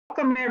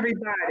Welcome,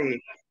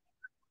 everybody.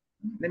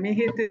 Let me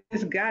hit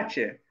this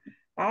gotcha.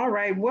 All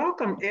right,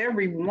 welcome,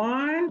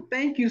 everyone.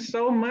 Thank you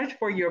so much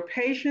for your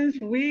patience.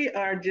 We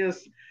are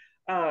just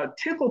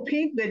tickle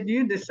pink that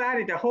you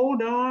decided to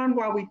hold on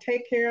while we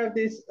take care of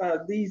these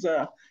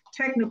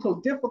technical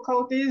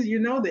difficulties. You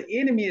know, the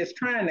enemy is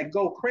trying to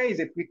go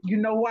crazy. You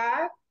know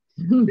why?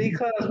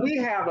 Because we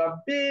have a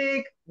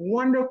big,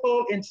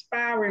 wonderful,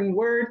 inspiring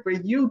word for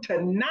you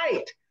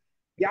tonight.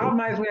 Y'all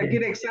might as well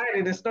get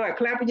excited and start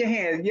clapping your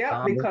hands. Yep,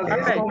 All because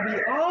it's right. going to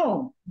be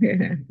on.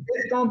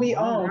 It's going to be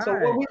All on. So,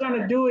 what right. we're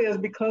going to do is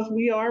because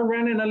we are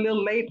running a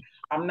little late,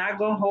 I'm not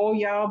going to hold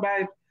y'all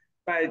by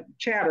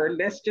chatter.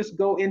 Let's just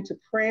go into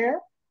prayer.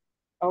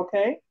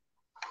 Okay.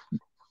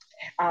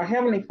 Our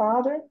Heavenly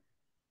Father,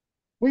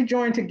 we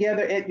join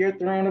together at your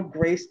throne of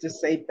grace to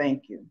say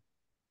thank you.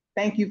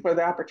 Thank you for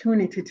the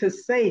opportunity to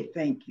say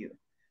thank you.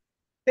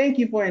 Thank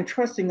you for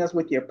entrusting us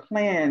with your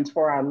plans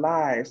for our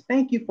lives.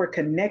 Thank you for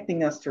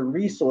connecting us to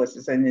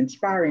resources and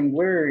inspiring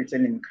words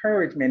and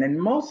encouragement, and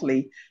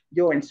mostly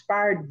your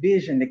inspired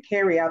vision to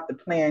carry out the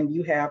plan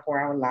you have for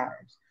our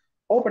lives.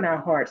 Open our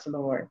hearts,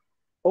 Lord.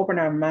 Open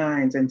our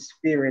minds and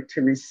spirit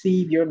to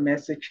receive your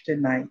message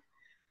tonight.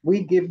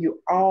 We give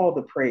you all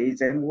the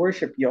praise and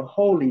worship your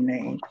holy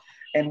name.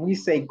 And we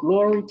say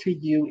glory to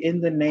you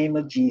in the name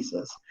of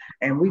Jesus.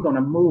 And we're going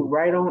to move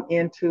right on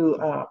into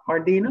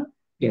Ardina.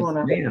 You Yes, want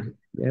to? ma'am.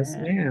 Yes,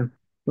 ma'am.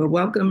 Well,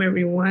 welcome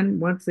everyone.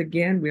 Once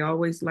again, we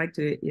always like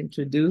to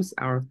introduce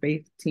our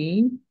faith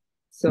team.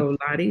 So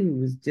Lottie,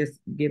 who was just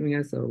giving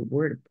us a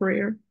word of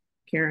prayer,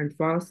 Karen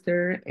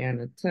Foster,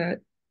 Anna Tutt,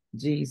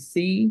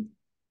 GC,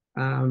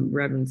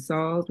 Reverend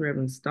Sauls,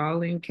 Reverend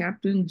Stalling,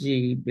 Captain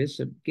G,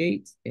 Bishop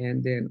Gates,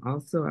 and then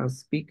also our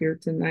speaker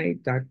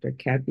tonight, Dr.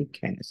 Kathy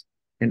Cash.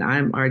 And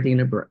I'm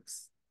Ardina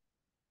Brooks.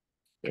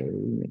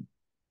 Amen.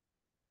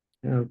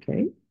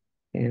 Okay.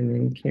 And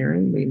then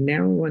Karen, we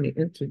now want to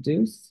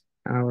introduce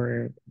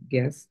our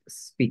guest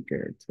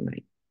speaker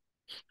tonight.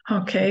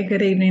 Okay,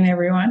 good evening,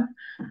 everyone.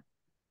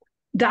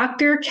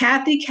 Dr.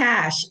 Kathy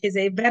Cash is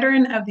a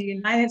veteran of the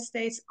United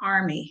States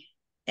Army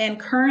and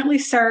currently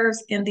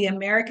serves in the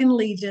American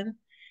Legion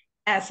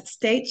as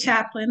state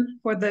chaplain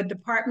for the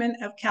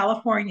Department of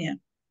California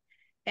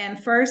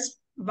and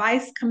first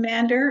vice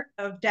commander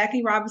of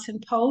Jackie Robinson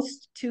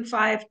Post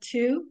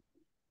 252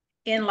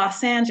 in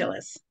Los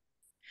Angeles.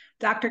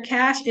 Dr.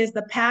 Cash is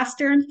the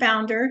pastor and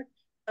founder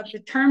of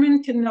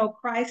Determined to Know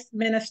Christ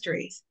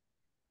Ministries,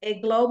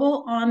 a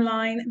global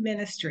online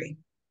ministry.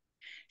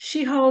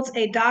 She holds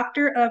a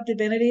Doctor of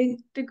Divinity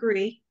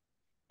degree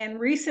and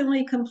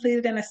recently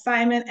completed an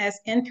assignment as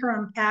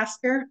interim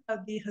pastor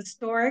of the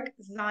historic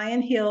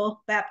Zion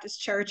Hill Baptist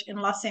Church in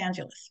Los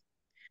Angeles.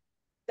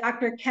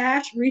 Dr.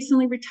 Cash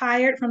recently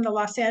retired from the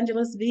Los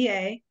Angeles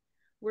VA,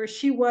 where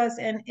she was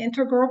an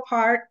integral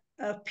part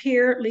of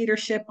peer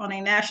leadership on a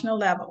national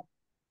level.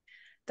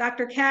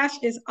 Dr. Cash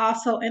is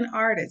also an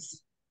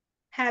artist,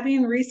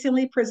 having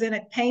recently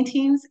presented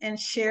paintings and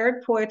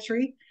shared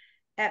poetry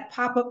at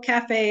pop-up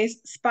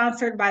cafes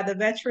sponsored by the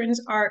Veterans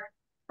Art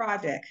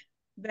Project,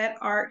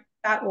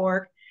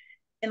 vetart.org,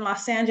 in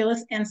Los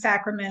Angeles and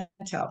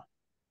Sacramento.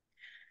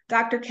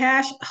 Dr.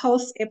 Cash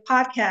hosts a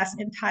podcast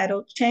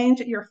entitled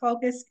Change Your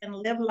Focus and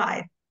Live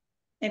Life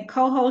and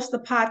co-hosts the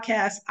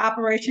podcast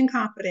Operation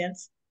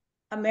Confidence,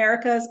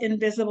 America's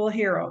Invisible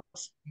Heroes.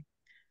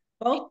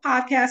 Both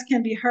podcasts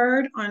can be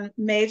heard on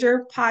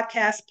major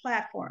podcast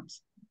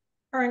platforms.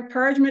 Her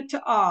encouragement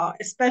to all,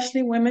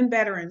 especially women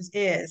veterans,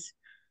 is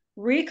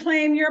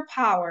reclaim your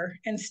power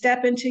and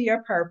step into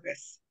your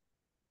purpose.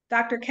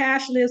 Dr.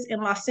 Cash lives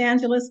in Los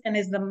Angeles and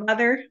is the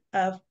mother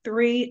of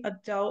 3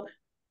 adult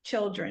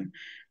children.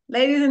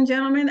 Ladies and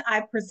gentlemen,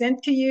 I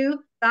present to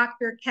you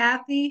Dr.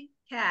 Kathy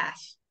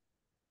Cash.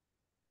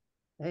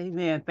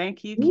 Amen.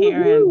 Thank you,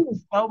 Karen, Woo-hoo.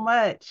 so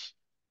much.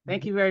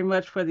 Thank you very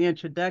much for the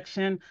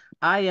introduction.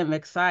 I am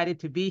excited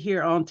to be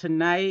here on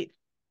tonight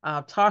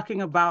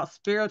talking about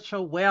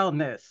spiritual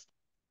wellness.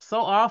 So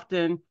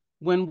often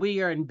when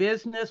we are in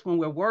business, when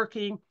we're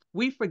working,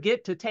 we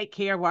forget to take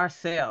care of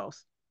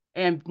ourselves.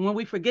 And when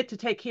we forget to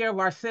take care of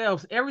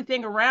ourselves,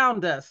 everything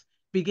around us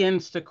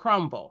begins to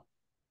crumble.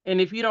 And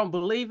if you don't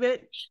believe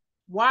it,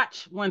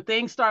 watch when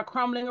things start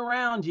crumbling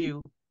around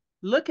you.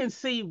 Look and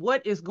see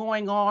what is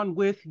going on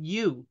with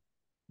you.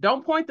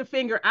 Don't point the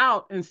finger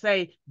out and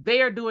say,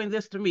 they are doing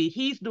this to me.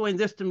 He's doing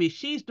this to me.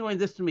 She's doing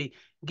this to me.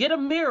 Get a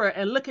mirror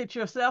and look at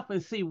yourself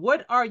and see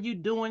what are you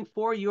doing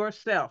for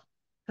yourself.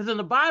 Because in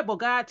the Bible,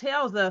 God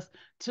tells us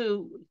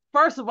to,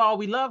 first of all,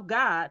 we love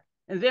God,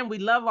 and then we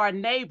love our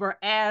neighbor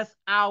as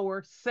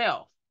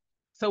ourself.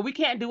 So we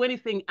can't do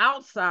anything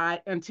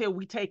outside until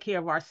we take care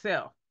of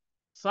ourselves.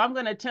 So I'm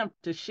going to attempt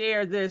to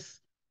share this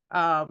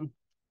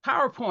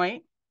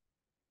PowerPoint,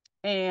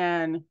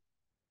 and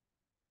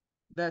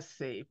let's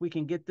see if we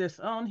can get this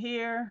on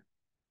here.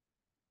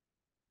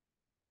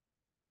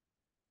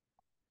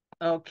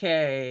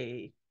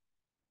 Okay.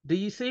 Do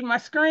you see my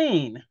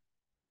screen?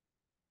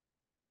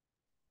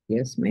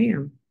 Yes,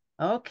 ma'am.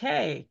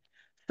 Okay.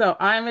 So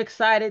I'm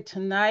excited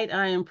tonight.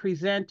 I am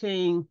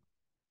presenting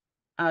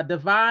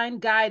divine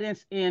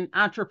guidance in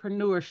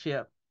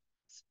entrepreneurship,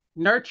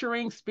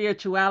 nurturing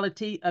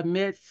spirituality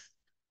amidst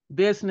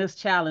business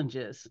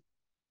challenges.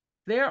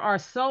 There are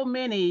so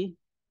many,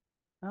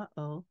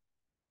 uh-oh.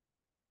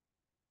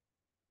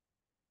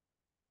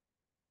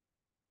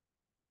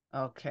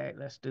 Okay,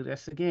 let's do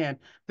this again.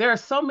 There are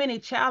so many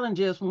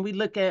challenges when we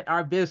look at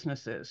our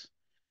businesses.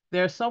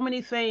 There are so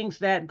many things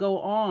that go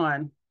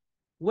on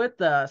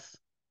with us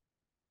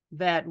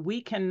that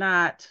we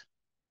cannot,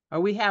 or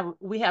we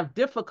have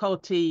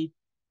difficulty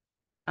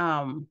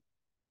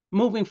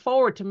moving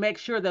forward to make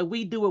sure that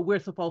we do what we're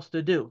supposed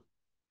to do.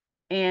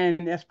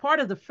 And as part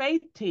of the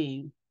faith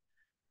team,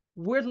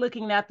 we're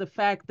looking at the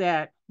fact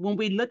that when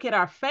we look at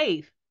our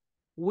faith,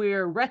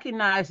 we're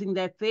recognizing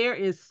that there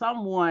is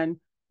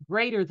someone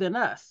greater than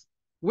us.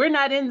 We're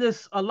not in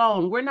this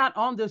alone. We're not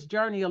on this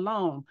journey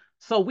alone.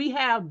 So we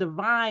have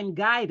divine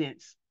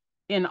guidance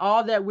in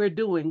all that we're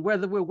doing,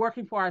 whether we're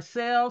working for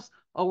ourselves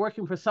or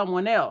working for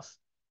someone else.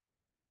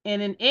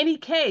 And in any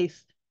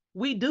case,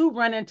 we do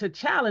run into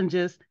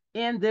challenges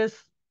in this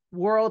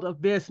world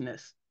of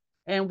business.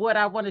 And what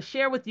I want to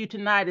share with you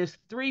tonight is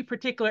three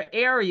particular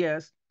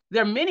areas.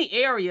 There are many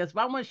areas,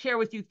 but I want to share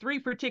with you three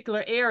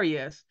particular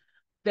areas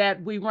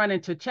that we run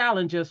into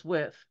challenges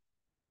with.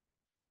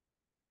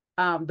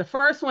 The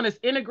first one is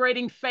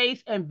integrating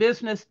faith and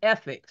business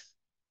ethics.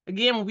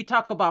 Again, when we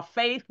talk about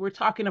faith, we're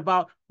talking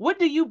about what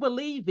do you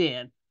believe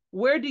in?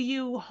 Where do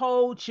you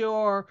hold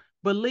your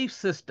belief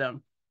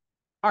system?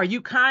 Are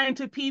you kind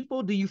to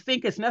people? Do you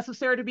think it's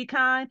necessary to be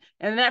kind?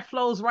 And that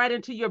flows right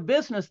into your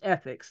business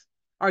ethics.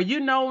 Are you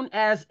known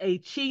as a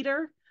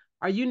cheater?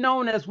 Are you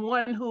known as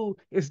one who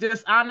is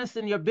dishonest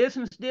in your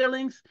business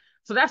dealings?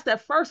 So that's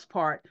that first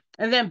part.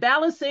 And then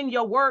balancing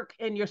your work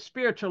and your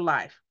spiritual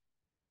life.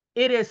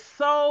 It is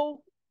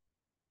so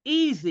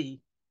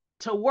easy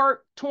to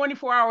work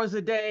 24 hours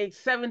a day,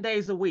 7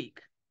 days a week,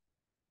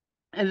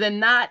 and then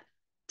not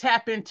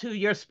tap into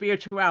your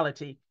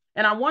spirituality.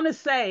 And I want to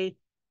say,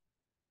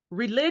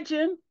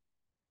 religion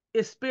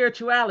is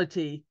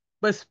spirituality,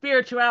 but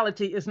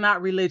spirituality is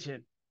not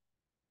religion.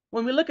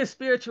 When we look at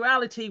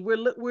spirituality,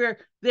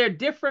 there are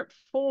different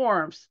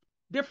forms,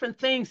 different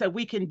things that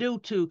we can do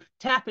to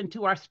tap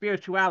into our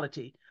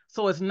spirituality.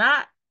 So it's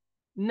not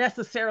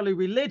necessarily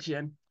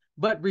religion,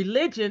 but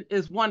religion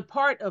is one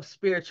part of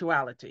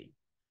spirituality.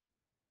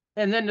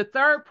 And then the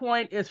third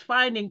point is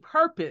finding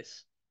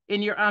purpose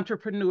in your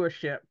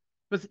entrepreneurship.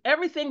 Because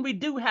everything we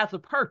do has a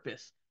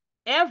purpose.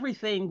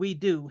 Everything we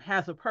do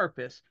has a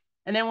purpose.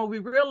 And then when we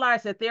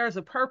realize that there is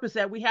a purpose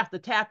that we have to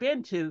tap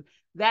into,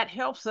 that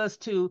helps us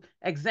to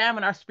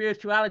examine our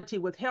spirituality,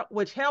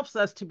 which helps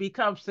us to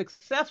become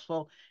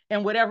successful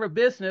in whatever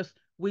business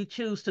we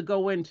choose to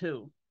go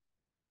into.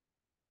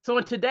 So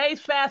in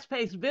today's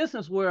fast-paced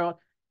business world,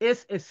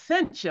 it's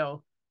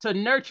essential to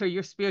nurture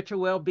your spiritual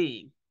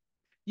well-being.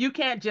 You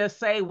can't just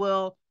say,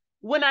 well,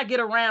 when I get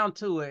around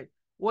to it,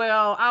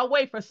 well, I'll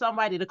wait for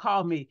somebody to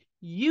call me.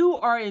 You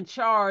are in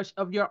charge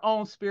of your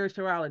own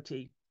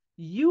spirituality.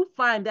 You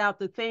find out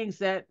the things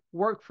that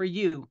work for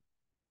you.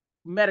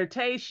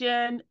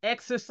 Meditation,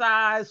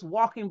 exercise,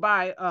 walking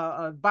by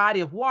a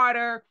body of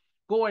water,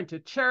 going to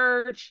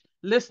church,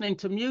 listening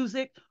to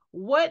music.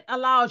 What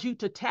allows you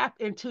to tap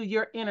into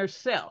your inner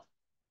self?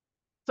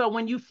 So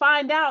when you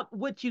find out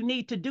what you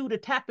need to do to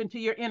tap into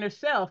your inner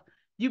self,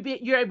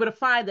 you're able to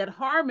find that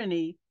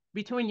harmony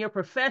between your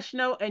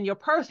professional and your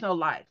personal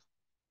life.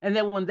 And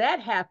then when that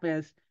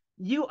happens,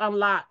 you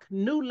unlock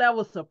new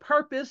levels of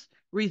purpose,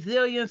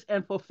 resilience,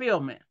 and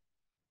fulfillment.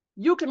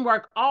 You can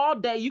work all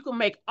day, you can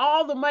make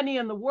all the money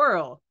in the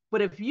world,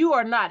 but if you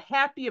are not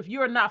happy, if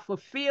you are not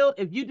fulfilled,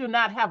 if you do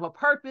not have a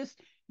purpose,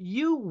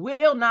 you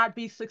will not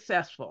be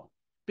successful,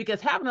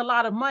 because having a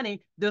lot of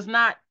money does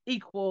not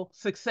equal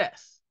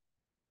success.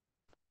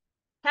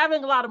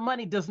 Having a lot of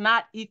money does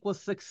not equal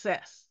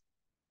success.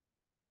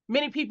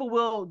 Many people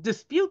will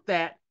dispute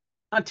that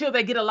until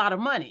they get a lot of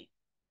money.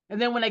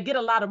 And then when they get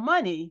a lot of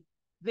money,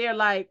 they're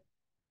like,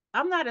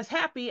 I'm not as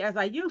happy as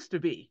I used to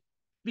be,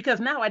 because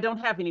now I don't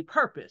have any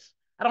purpose.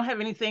 I don't have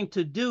anything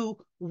to do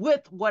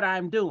with what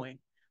I'm doing.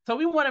 So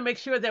we want to make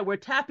sure that we're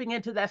tapping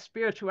into that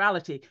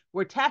spirituality.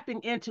 We're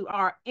tapping into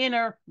our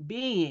inner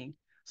being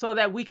so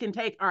that we can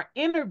take our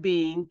inner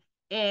being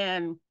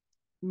and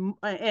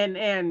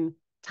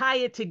tie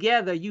it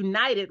together,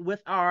 unite it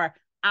with our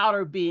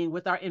outer being,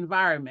 with our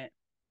environment.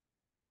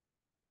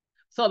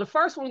 So the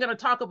first one we're going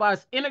to talk about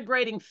is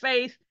integrating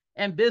faith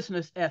and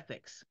business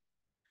ethics.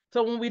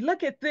 So when we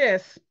look at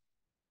this,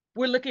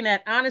 we're looking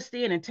at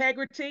honesty and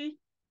integrity,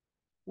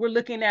 we're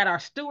looking at our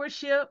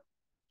stewardship,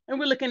 and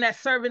we're looking at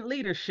servant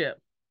leadership.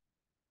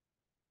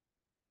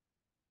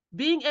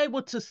 Being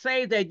able to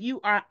say that you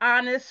are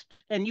honest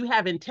and you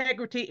have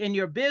integrity in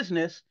your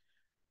business,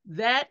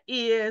 that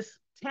is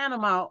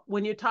tantamount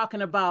when you're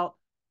talking about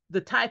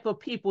the type of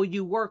people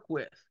you work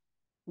with.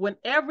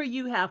 Whenever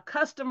you have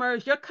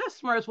customers, your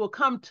customers will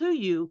come to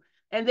you,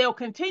 and they'll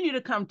continue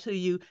to come to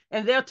you,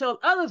 and they'll tell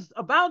others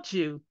about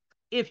you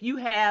if you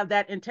have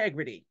that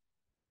integrity.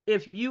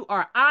 If you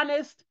are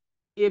honest,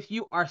 if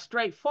you are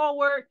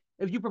straightforward,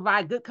 if you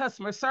provide good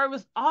customer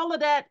service, all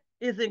of that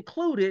is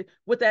included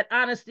with that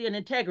honesty and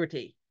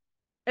integrity.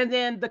 And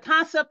then the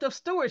concept of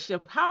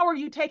stewardship. How are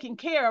you taking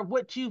care of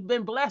what you've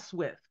been blessed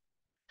with?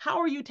 How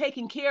are you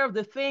taking care of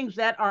the things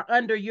that are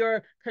under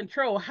your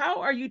control?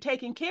 How are you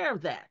taking care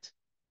of that?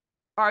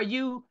 Are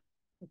you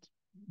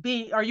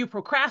are you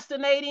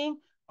procrastinating?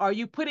 Are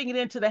you putting it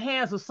into the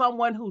hands of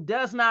someone who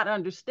does not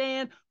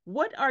understand?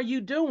 What are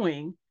you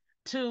doing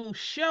to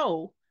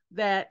show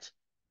that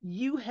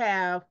you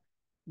have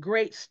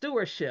great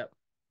stewardship?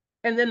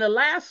 And then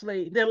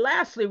lastly,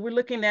 we're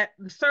looking at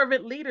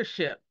servant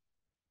leadership.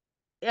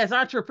 As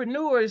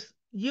entrepreneurs,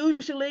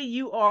 usually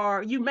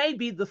you may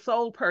be the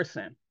sole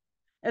person,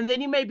 and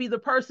then you may be the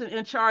person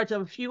in charge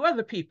of a few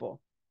other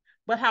people.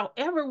 But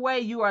however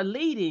way you are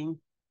leading,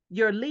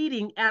 you're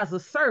leading as a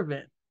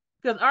servant,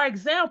 because our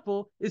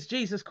example is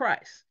Jesus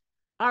Christ.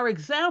 Our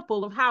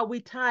example of how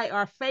we tie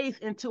our faith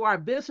into our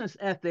business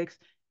ethics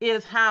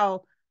is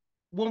how,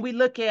 when we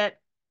look at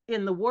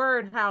in the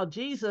word, how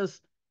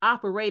Jesus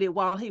operated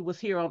while he was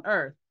here on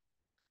earth.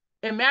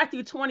 In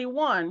Matthew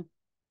 21,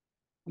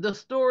 the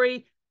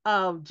story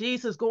of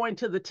Jesus going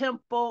to the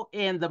temple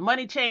and the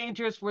money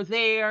changers were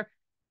there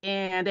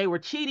and they were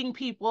cheating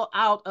people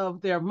out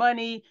of their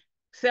money,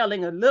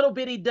 selling a little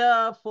bitty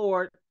dove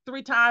for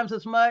 3 times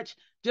as much,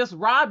 just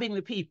robbing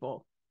the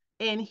people.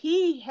 And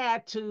he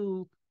had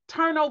to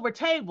turn over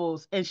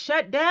tables and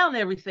shut down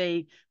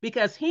everything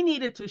because he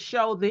needed to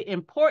show the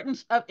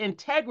importance of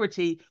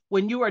integrity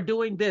when you are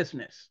doing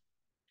business.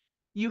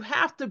 You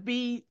have to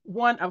be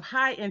one of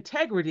high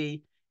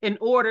integrity in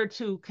order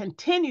to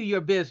continue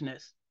your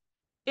business.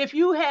 If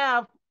you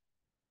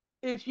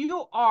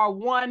are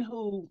one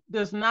who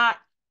does not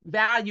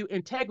value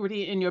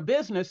integrity in your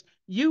business,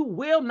 you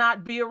will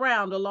not be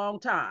around a long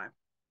time.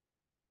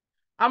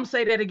 I'm gonna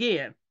say that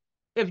again.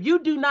 If you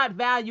do not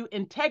value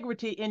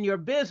integrity in your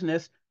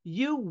business,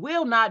 you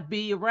will not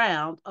be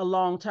around a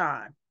long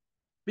time,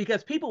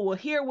 because people will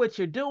hear what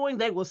you're doing,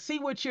 they will see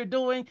what you're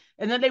doing,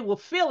 and then they will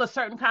feel a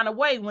certain kind of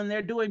way when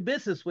they're doing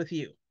business with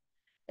you.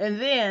 And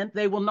then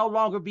they will no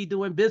longer be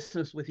doing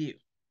business with you.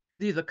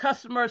 These are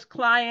customers,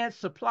 clients,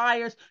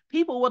 suppliers.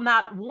 People will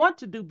not want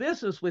to do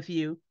business with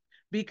you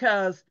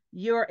because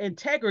your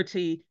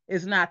integrity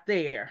is not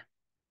there.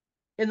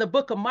 In the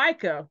book of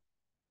Micah,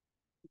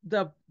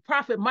 the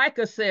prophet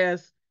Micah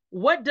says,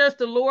 "What does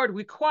the Lord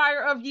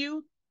require of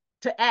you?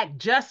 To act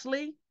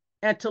justly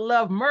and to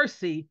love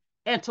mercy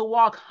and to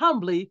walk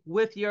humbly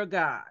with your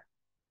God."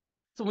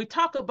 So we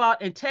talk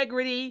about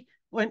integrity,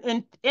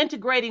 when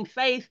integrating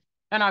faith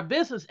and our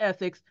business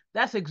ethics,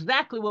 that's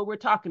exactly what we're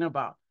talking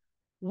about.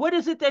 What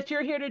is it that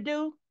you're here to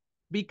do?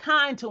 Be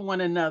kind to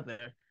one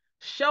another.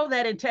 Show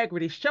that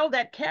integrity, show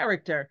that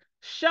character,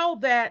 show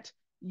that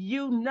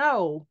you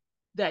know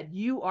that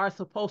you are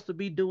supposed to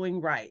be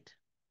doing right.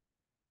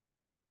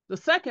 The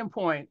second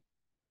point,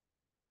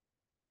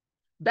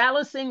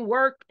 balancing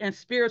work and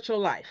spiritual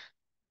life.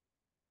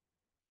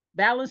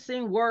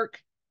 Balancing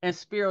work and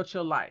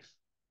spiritual life.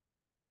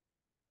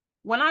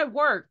 When I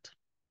worked,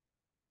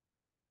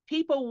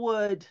 people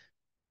would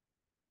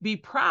be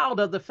proud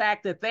of the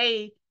fact that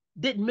they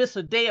didn't miss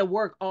a day of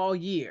work all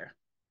year.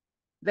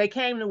 They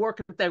came to work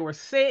if they were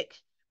sick.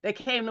 They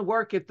came to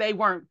work if they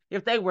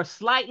were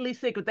slightly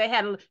sick,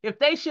 if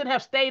they should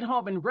have stayed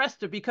home and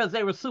rested because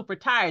they were super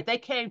tired. They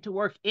came to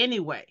work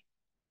anyway.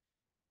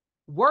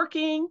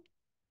 Working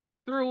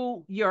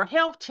through your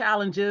health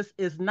challenges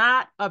is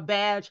not a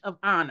badge of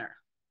honor.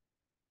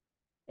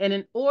 And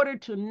in order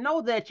to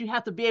know that, you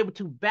have to be able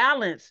to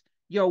balance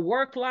your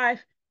work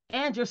life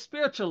and your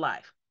spiritual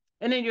life.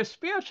 And in your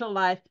spiritual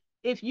life,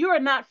 if you are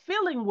not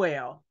feeling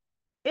well,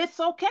 it's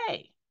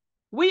okay.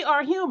 We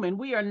are human.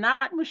 We are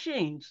not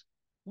machines.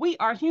 We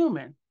are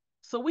human.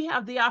 So we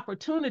have the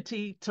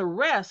opportunity to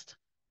rest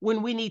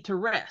when we need to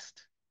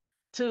rest,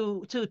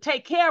 to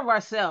take care of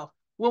ourselves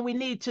when we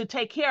need to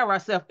take care of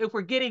ourselves. If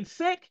we're getting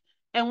sick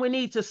and we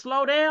need to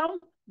slow down,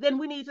 then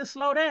we need to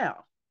slow down.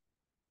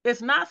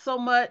 It's not so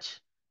much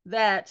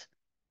that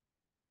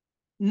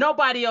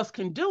nobody else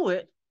can do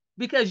it,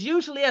 because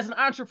usually as an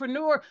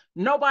entrepreneur,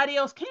 nobody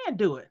else can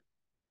do it.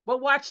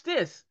 But watch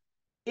this.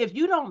 If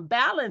you don't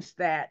balance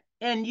that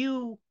and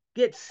you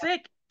get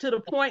sick to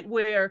the point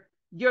where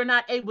you're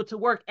not able to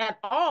work at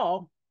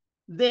all,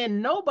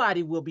 then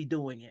nobody will be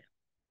doing it.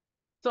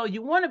 So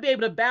you want to be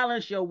able to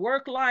balance your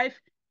work life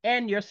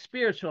and your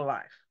spiritual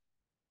life.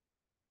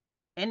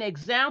 An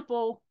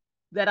example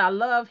that I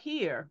love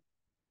here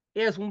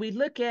is when we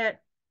look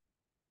at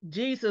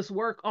Jesus'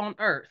 work on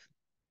earth.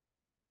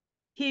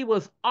 He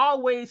was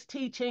always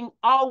teaching,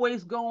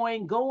 always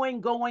going.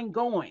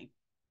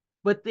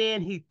 But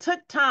then he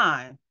took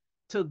time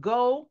to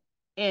go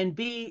and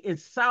be in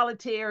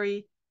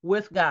solitary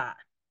with God.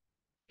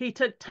 He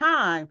took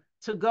time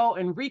to go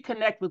and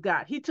reconnect with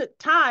God. He took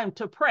time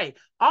to pray.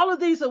 All of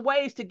these are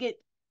ways to get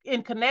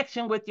in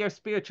connection with your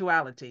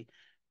spirituality.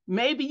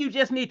 Maybe you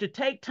just need to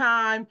take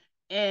time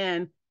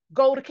and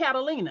go to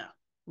Catalina,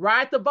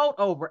 ride the boat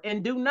over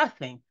and do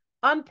nothing,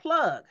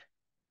 unplug.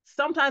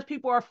 Sometimes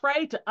people are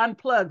afraid to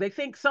unplug. They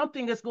think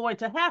something is going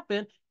to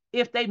happen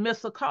if they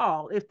miss a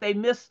call, if they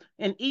miss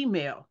an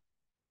email.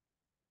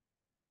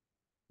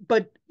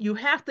 But you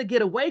have to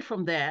get away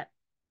from that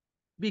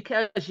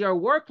because your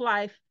work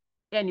life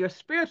and your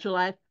spiritual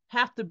life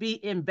have to be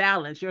in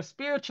balance. Your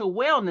spiritual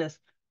wellness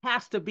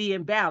has to be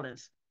in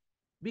balance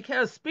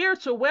because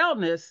spiritual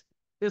wellness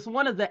is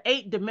one of the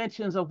 8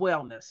 dimensions of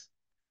wellness.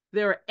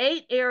 There are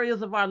 8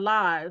 areas of our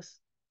lives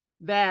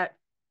that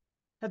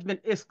has been,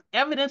 it's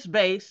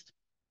evidence-based,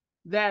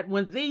 that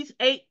when these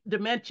 8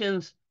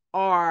 dimensions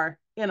are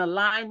in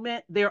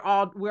alignment, we're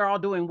all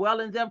doing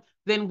well in them,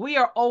 then we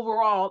are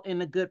overall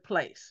in a good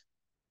place.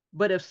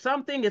 But if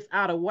something is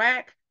out of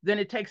whack, then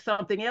it takes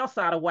something else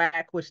out of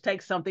whack, which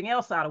takes something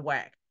else out of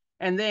whack.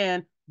 And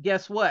then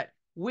guess what?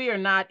 We are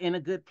not in a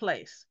good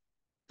place.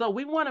 So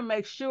we want to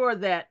make sure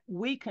that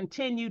we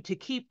continue to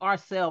keep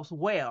ourselves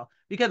well,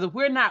 because if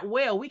we're not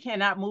well, we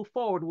cannot move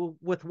forward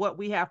with what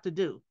we have to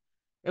do.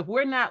 If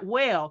we're not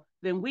well,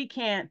 then we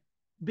can't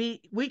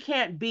be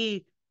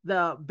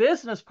the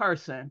business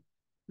person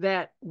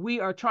that we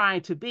are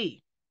trying to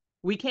be.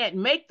 We can't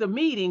make the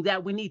meeting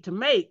that we need to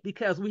make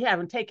because we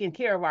haven't taken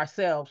care of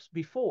ourselves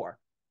before.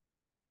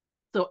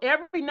 So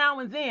every now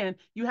and then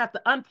you have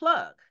to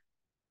unplug.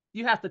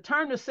 You have to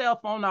turn the cell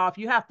phone off.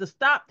 You have to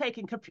stop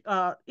taking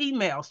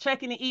emails,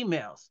 checking the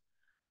emails.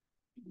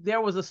 There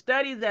was a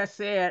study that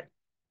said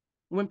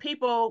when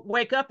people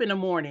wake up in the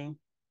morning,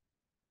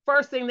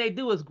 first thing they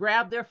do is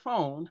grab their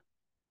phone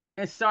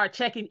and start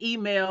checking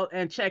email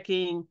and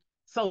checking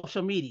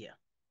social media.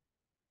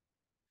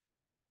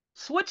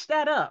 Switch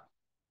that up.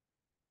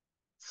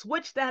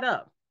 Switch that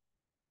up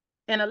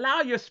and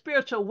allow your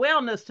spiritual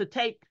wellness to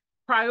take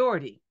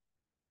priority.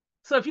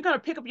 So if you're going to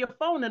pick up your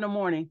phone in the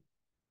morning,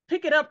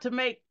 pick it up to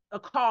make a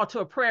call to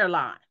a prayer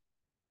line.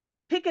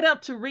 Pick it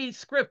up to read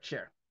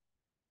scripture.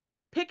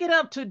 Pick it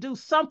up to do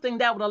something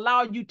that would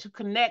allow you to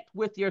connect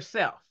with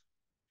yourself.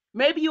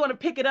 Maybe you want to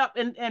pick it up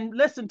and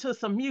listen to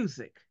some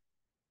music.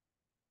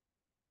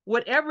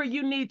 Whatever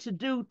you need to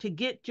do to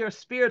get your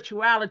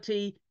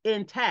spirituality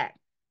intact,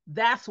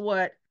 that's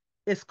what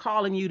it's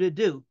calling you to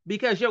do,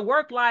 because your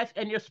work life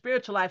and your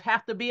spiritual life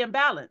have to be in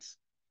balance.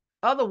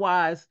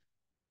 Otherwise,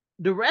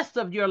 the rest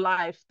of your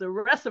life, the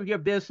rest of your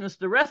business,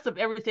 the rest of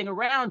everything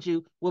around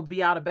you will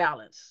be out of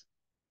balance.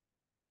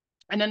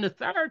 And then the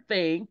third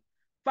thing,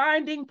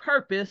 finding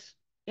purpose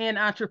in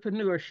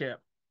entrepreneurship.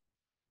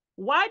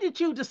 Why did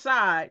you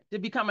decide to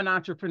become an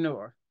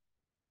entrepreneur?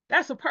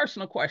 That's a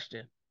personal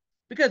question,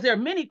 because there are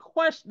many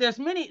questions,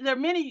 there are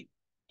many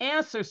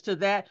answers to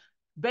that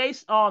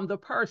based on the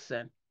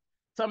person.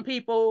 Some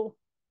people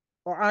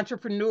are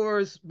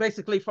entrepreneurs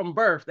basically from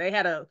birth. They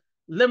had a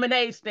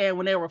lemonade stand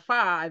when they were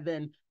 5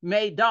 and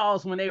made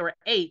dolls when they were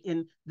 8,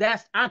 and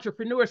that's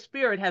entrepreneur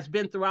spirit has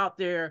been throughout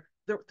their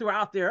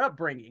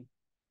upbringing.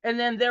 And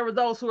then there were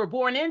those who were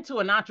born into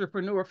an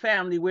entrepreneur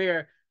family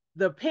where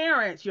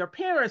your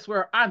parents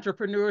were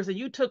entrepreneurs and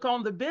you took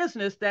on the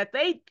business that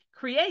they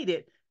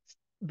created,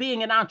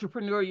 being an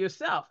entrepreneur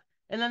yourself.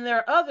 And then there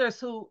are others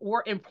who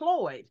were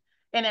employed,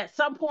 and at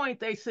some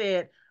point they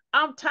said,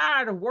 I'm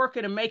tired of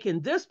working and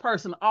making this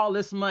person all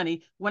this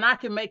money when I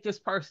can make this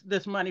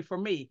money for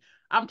me.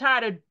 I'm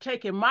tired of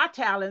taking my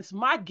talents,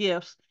 my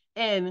gifts,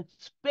 and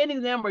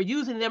spending them or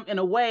using them in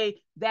a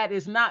way that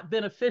is not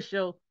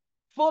beneficial,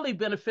 fully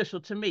beneficial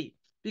to me.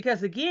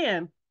 Because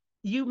again,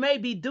 you may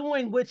be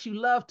doing what you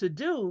love to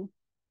do,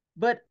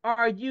 but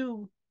are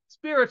you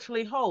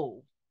spiritually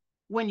whole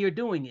when you're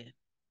doing it?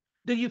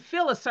 Do you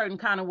feel a certain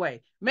kind of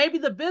way? Maybe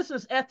the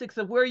business ethics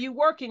of where you're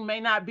working may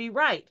not be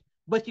right,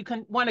 but you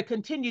can want to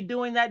continue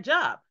doing that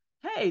job.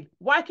 Hey,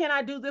 why can't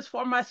I do this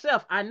for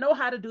myself? I know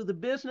how to do the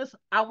business.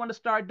 I want to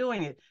start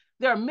doing it.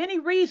 There are many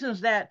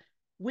reasons that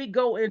we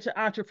go into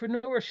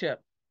entrepreneurship,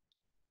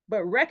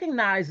 but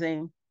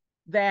recognizing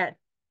that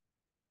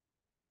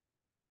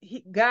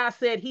God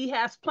said he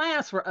has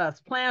plans for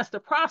us, plans to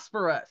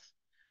prosper us,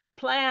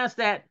 plans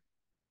that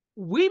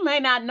we may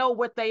not know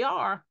what they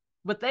are,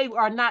 but they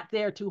are not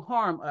there to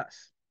harm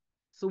us.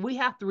 So we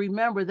have to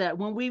remember that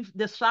when we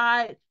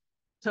decide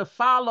to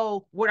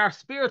follow what our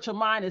spiritual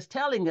mind is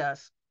telling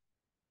us,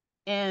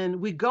 and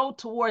we go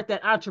toward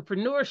that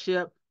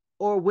entrepreneurship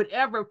or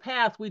whatever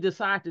path we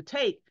decide to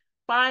take,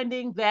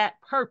 finding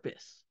that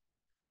purpose,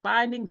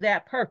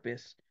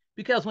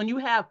 because when you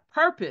have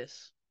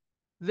purpose,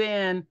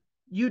 then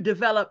you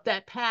develop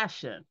that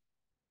passion,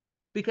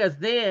 because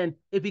then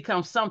it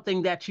becomes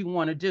something that you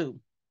want to do.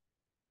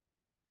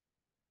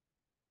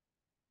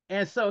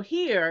 And so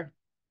here,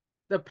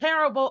 the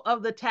parable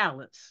of the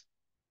talents,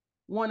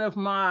 one of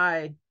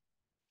my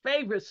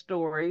favorite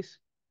stories,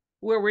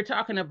 where we're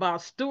talking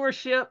about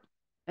stewardship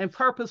and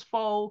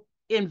purposeful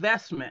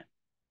investment,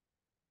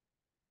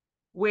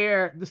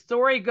 where the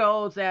story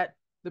goes that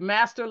the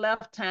master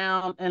left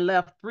town and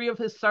left 3 of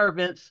his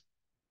servants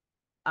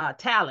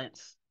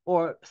talents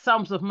or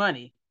sums of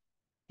money.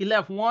 He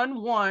left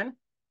one,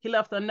 he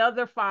left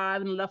another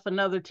 5, and left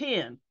another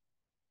 10.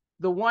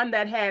 The one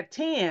that had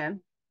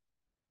 10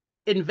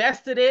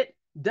 invested it,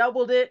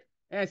 doubled it,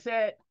 and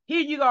said,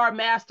 here you are,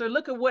 master,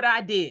 look at what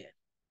I did.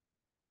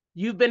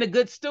 You've been a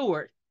good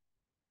steward.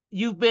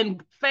 you've been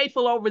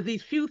faithful over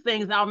these few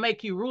things, I'll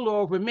make you ruler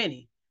over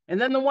many. And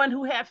then the one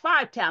who had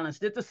 5 talents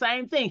did the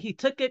same thing. He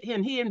took it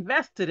and he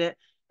invested it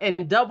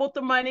and doubled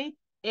the money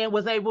and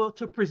was able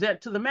to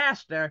present to the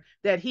master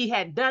that he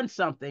had done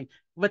something.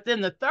 But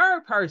then the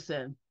third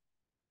person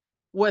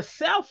was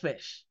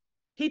selfish.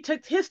 He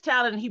took his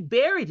talent and he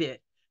buried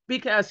it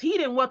because he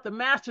didn't want the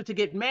master to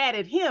get mad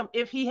at him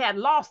if he had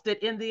lost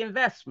it in the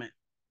investment.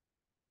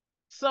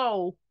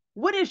 So,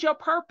 what is your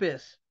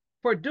purpose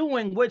for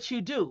doing what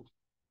you do?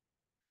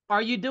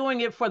 Are you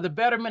doing it for the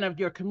betterment of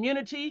your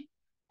community?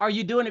 Are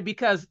you doing it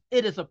because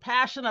it is a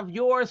passion of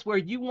yours where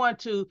you want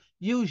to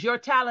use your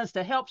talents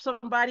to help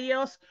somebody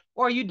else?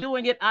 Or are you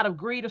doing it out of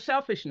greed or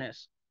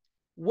selfishness?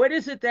 What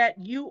is it that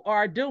you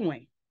are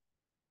doing?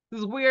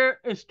 Because we're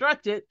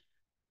instructed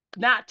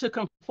not to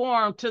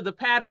conform to the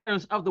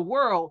patterns of the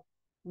world.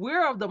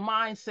 We're of the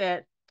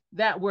mindset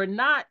that we're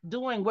not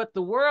doing what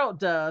the world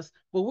does,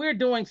 but we're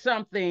doing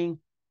something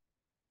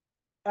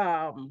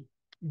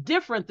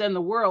different than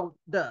the world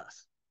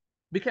does.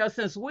 Because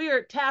since we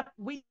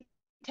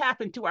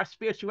tap into our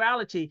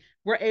spirituality,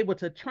 we're able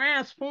to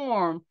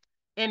transform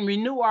and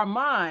renew our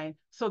mind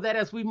so that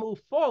as we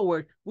move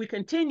forward, we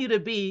continue to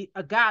be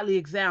a godly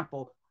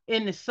example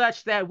in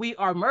such that we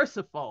are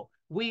merciful,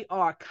 we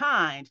are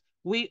kind,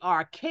 we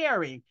are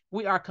caring,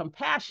 we are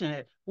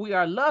compassionate, we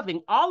are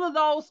loving. All of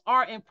those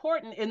are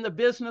important in the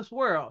business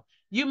world.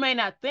 You may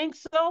not think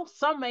so,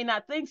 some may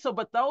not think so,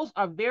 but those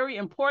are very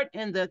important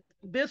in the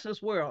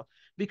business world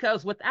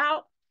because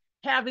without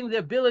having the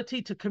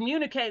ability to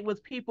communicate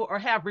with people or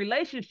have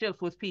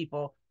relationships with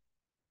people,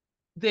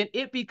 then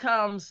it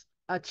becomes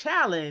a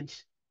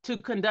challenge to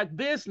conduct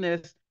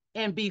business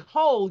and be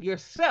whole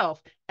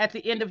yourself at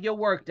the end of your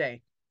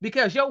workday,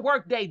 because your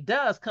workday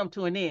does come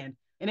to an end.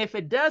 And if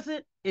it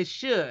doesn't, it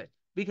should.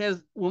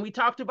 Because when we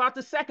talked about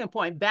the second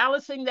point,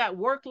 balancing that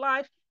work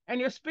life and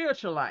your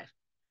spiritual life,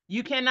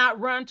 you cannot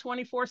run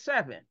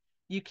 24/7.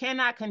 You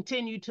cannot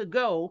continue to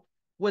go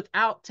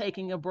without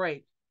taking a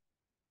break.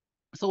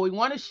 So I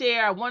wanted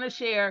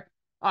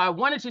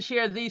to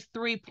share these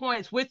 3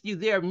 points with you.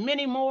 There are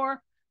many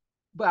more,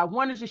 but I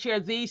wanted to share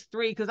these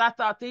 3 because I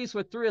thought these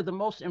were 3 of the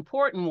most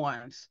important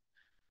ones.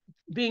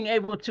 Being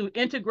able to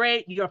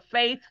integrate your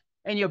faith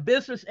and your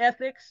business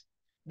ethics,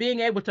 being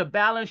able to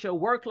balance your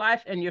work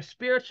life and your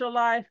spiritual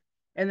life,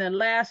 and then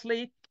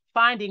lastly,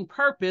 finding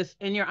purpose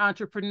in your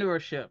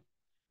entrepreneurship.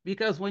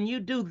 Because when you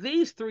do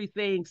these 3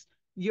 things,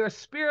 your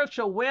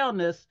spiritual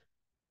wellness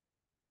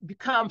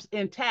becomes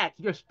intact,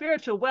 your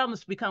spiritual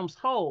wellness becomes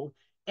whole,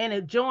 and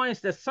it joins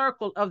the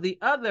circle of the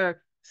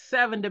other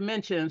 7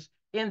 dimensions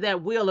in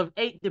that wheel of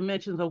 8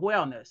 dimensions of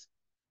wellness.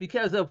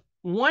 Because if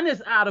one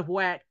is out of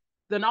whack,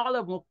 then all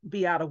of them will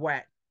be out of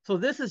whack. So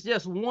this is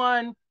just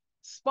one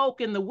spoke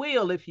in the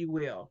wheel, if you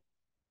will,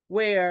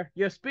 where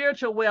your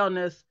spiritual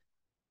wellness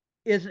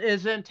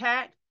is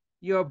intact,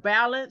 you're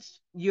balanced,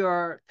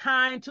 you're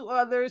kind to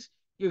others,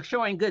 you're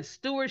showing good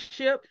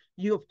stewardship,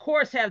 you of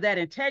course have that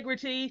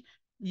integrity,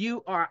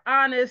 you are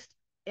honest,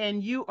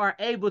 and you are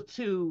able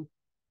to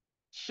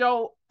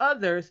show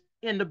others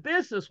in the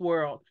business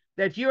world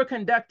that you're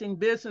conducting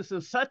business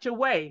in such a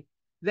way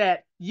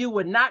that you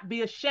would not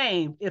be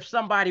ashamed if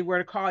somebody were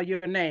to call your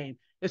name.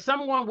 If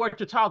someone were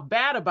to talk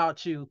bad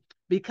about you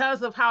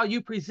because of how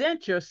you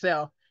present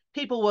yourself,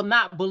 people will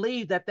not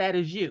believe that that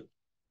is you.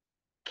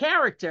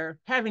 Character,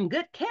 having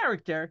good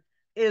character,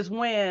 is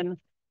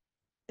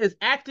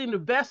acting the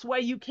best way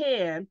you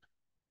can,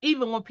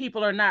 even when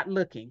people are not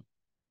looking.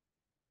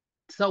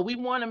 So we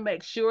want to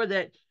make sure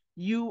that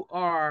you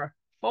are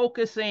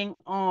focusing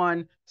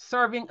on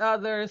serving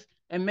others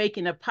and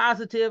making a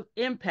positive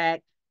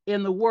impact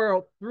in the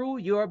world through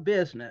your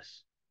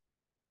business.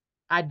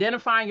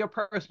 Identifying your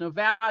personal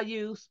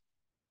values,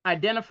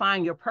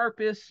 identifying your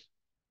purpose,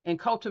 and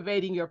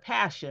cultivating your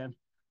passion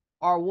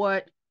are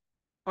what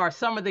are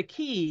some of the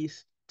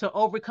keys to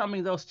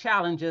overcoming those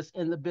challenges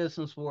in the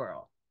business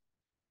world.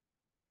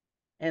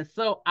 And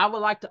so I would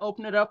like to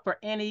open it up for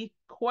any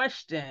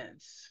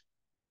questions.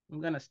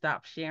 I'm going to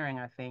stop sharing,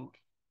 I think.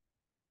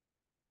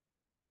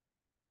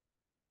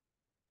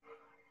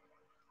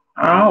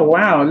 Oh,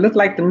 wow. Look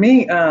like to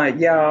me,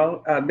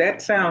 y'all,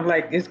 that sounds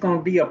like it's going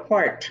to be a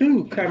part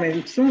 2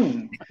 coming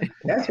soon.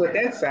 That's what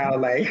that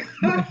sounds like.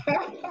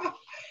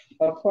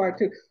 A part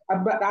 2.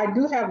 But I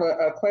do have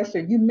a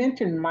question. You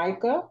mentioned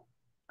Micah,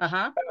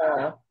 Uh-huh.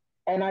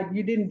 and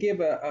you didn't give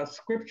a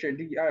scripture.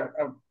 Do you,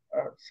 a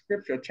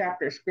scripture,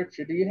 chapter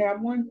scripture? Do you have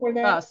one for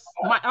that?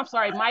 I'm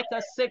sorry,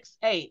 Micah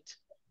 6:8.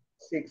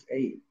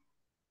 6:8.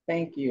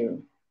 Thank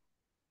you.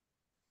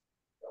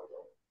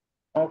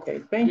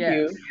 Okay, thank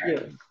you.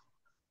 Yes,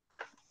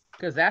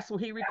 because that's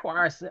what he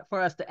requires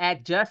for us to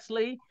act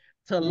justly,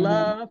 to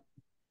love,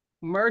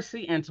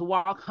 mercy, and to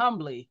walk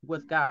humbly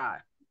with God.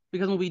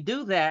 Because when we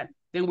do that,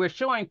 then we're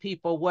showing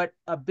people what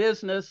a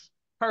business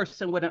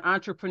person, what an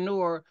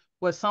entrepreneur,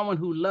 what someone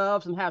who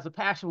loves and has a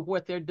passion for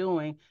what they're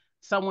doing,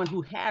 someone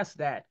who has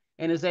that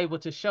and is able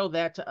to show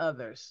that to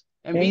others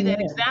and be that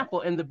Amen.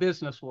 example in the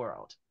business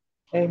world.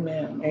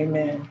 Amen.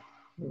 Amen.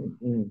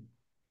 Mm-hmm.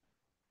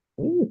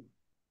 Ooh.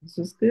 This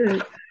is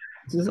good.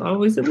 This is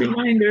always a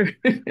reminder.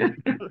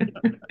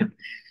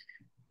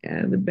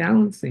 Yeah, the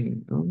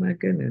balancing. Oh my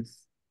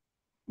goodness.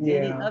 Any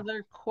Yeah.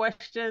 other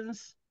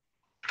questions?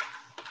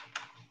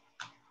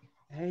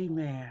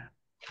 Amen.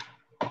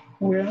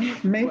 Well,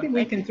 maybe Well,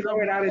 we thank can you so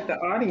throw it out much. at the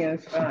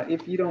audience,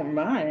 if you don't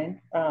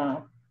mind.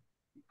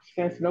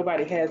 Since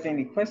nobody has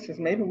any questions,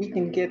 maybe we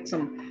can get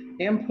some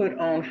input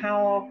on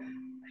how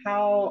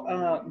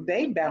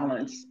they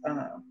balance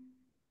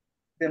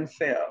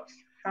themselves.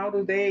 How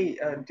do they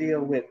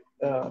deal with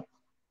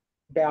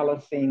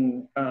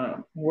balancing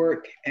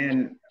work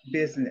and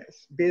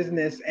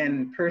business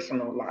and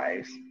personal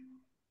lives?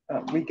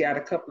 We got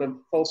a couple of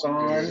folk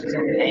on.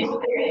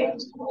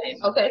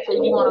 Okay, so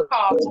you want to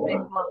call to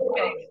make monthly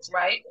payments,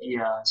 right?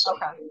 Yeah.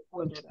 Okay,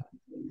 we'll do that.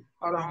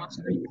 Hold on one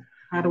second.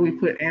 How do we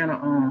put Anna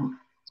on?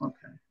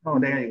 Okay. Oh,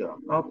 there you go.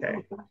 Okay.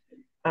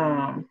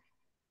 Um,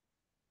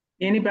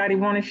 Anybody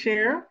want to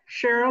share?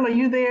 Cheryl, are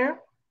you there?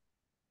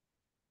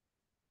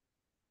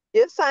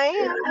 Yes, I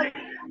am.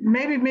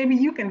 Maybe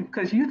you can,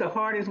 because you're the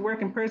hardest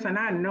working person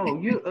I know.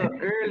 You up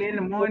early in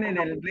the morning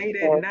and late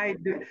at night.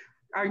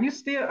 Are you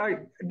still?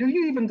 Do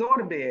you even go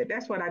to bed?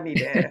 That's what I need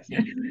to ask.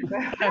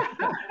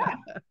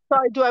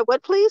 Sorry, do I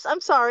what, please?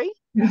 I'm sorry.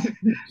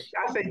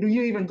 I say, do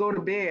you even go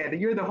to bed?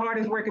 You're the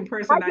hardest working I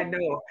person I get,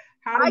 know.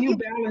 How do I you get,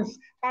 balance?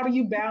 How do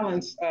you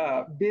balance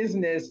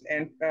business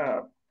and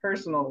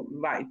personal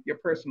life? Your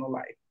personal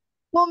life.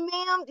 well,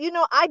 ma'am,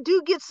 I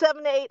do get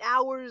 7 to 8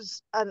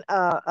 hours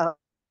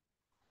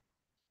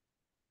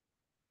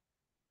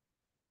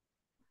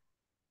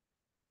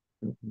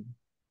Did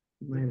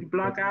you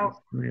block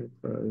out? Might have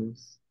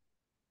froze.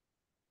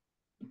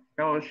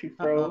 Oh, she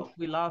froze. Uh-oh,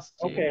 we lost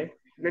you. Okay,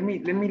 let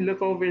me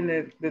look over in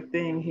the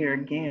thing here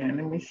again.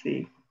 Let me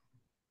see.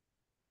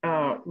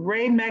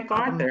 Ray um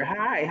MacArthur,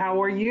 hi,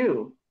 how are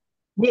you?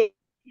 yeah.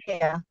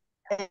 Yeah.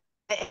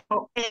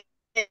 Oh,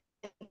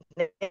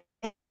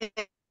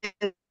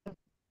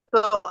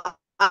 So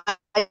I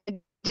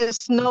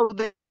just know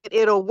that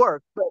it'll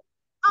work. But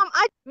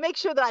I make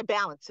sure that I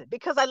balance it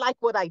because I like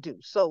what I do.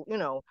 So,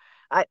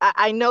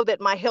 I know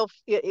that my health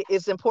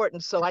is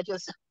important. So I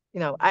just,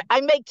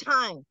 I make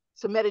time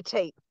to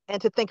meditate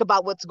and to think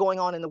about what's going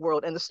on in the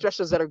world and the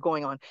stressors that are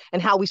going on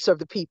and how we serve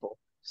the people.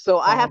 So oh,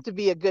 I have to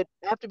be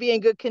in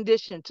good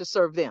condition to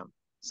serve them.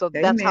 So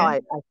that's how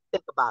amen, I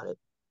think about it.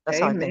 That's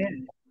how I think.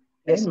 amen,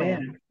 Yes,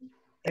 ma'am.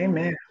 amen,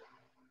 amen.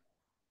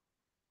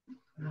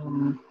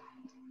 Um,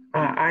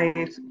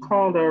 I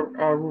called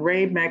a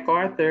Ray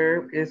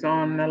MacArthur is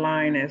on the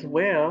line as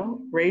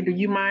well. Ray, do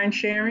you mind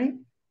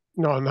sharing?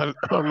 No, not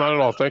not at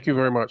all. Thank you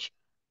very much.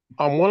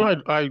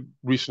 One I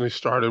recently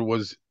started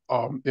was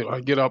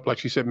I get up, like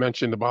she said,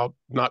 mentioned about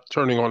not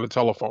turning on the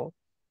telephone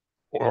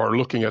or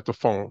looking at the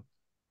phone,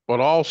 but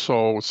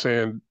also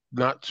saying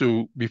not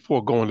to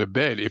before going to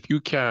bed. If you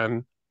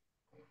can,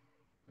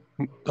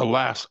 the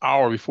last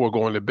hour before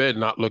going to bed,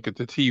 not look at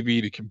the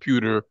TV, the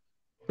computer,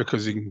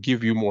 because it can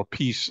give you more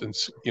peace and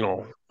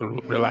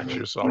relax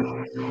yourself.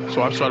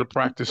 So I've started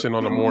practicing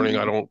on the morning.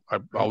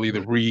 I'll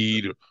either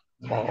read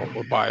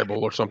or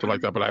Bible or something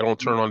like that, but I don't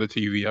turn on the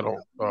TV. I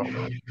don't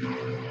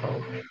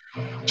um,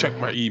 check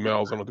my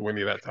emails. I don't do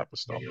any of that type of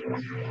stuff.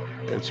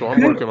 And so I'm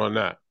Good. working on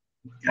that.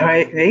 All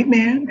right,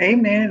 amen,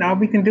 amen. All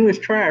we can do is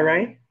try,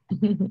 right?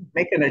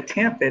 Make an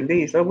attempt at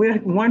least. So we're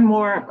one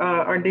more,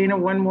 Ardina,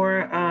 one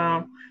more.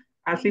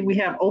 I see we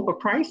have Oprah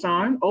Price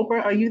on.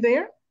 Oprah, are you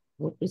there?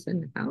 What was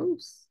in the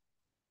house?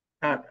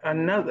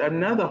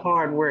 Another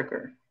hard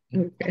worker.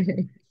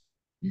 Okay.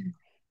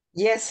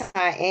 Yes,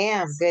 I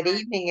am. Good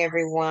evening,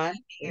 everyone.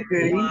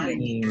 Good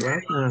evening.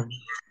 Welcome.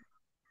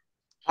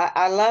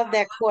 I love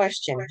that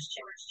question.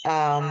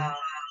 Um,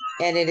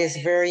 and it is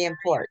very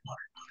important.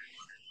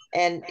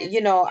 And,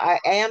 I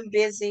am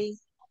busy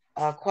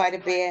quite a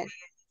bit,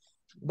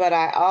 but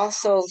I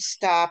also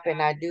stop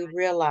and I do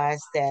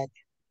realize that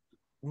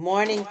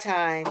morning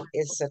time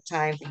is a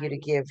time for you to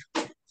give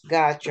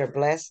God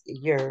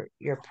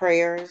your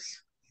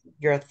prayers,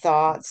 your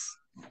thoughts.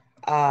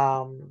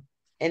 And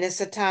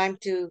it's a time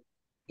to,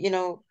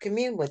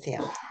 commune with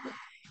him.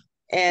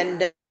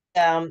 And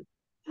um,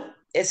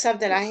 it's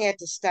something I had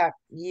to stop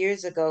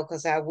years ago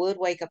because I would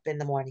wake up in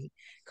the morning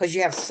because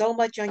you have so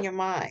much on your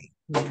mind.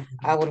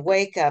 I would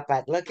wake up,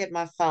 I'd look at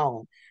my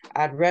phone,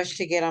 I'd rush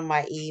to get on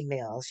my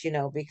emails,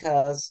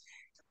 because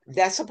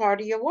that's a part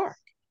of your work.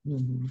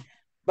 Mm-hmm.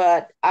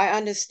 But I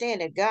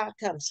understand that God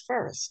comes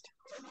first.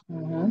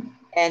 Mm-hmm.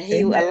 And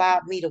He Amen.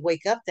 allowed me to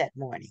wake up that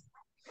morning.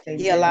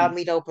 He allowed Amen.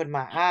 me to open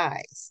my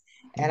eyes.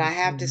 And I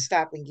have to Mm-hmm.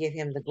 stop and give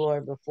Him the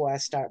glory before I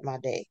start my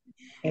day.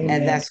 And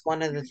Amen. that's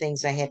one of the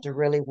things I had to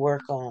really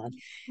work on.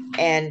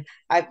 And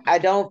I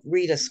don't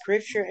read a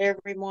scripture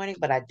every morning,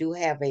 but I do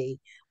have a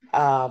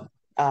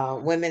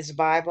women's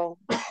Bible,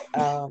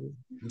 um,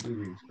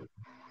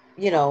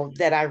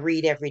 that I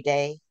read every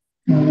day.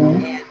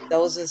 Mm-hmm. And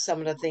those are some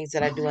of the things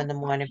that I do in the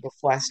morning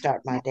before I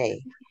start my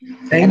day.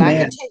 And I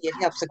can Amen. tell you,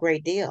 it helps a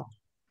great deal.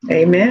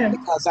 Amen.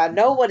 because I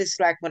know what it's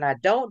like when I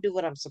don't do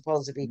what I'm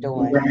supposed to be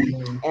doing.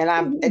 Right. And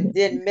I'm and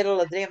then middle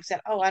of the day, I'm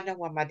saying, oh, I know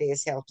why my day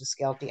is helter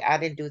skelter. I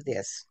didn't do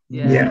this.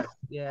 Yeah. Yes,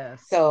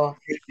 yes. So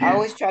I Yeah.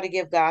 always try to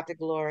give God the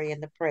glory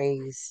and the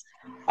praise,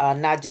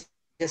 not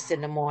just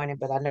in the morning,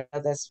 but I know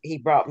that's He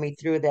brought me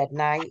through that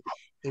night.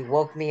 He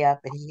woke me up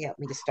and He helped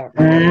me to start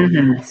my day.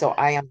 Mhm. So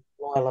I am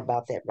loyal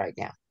about that right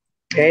now.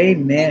 Thank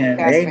you Amen.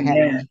 guys for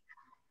having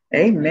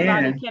Amen. me.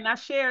 Lottie, Amen. can I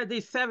share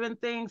these 7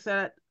 things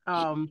that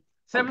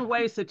 7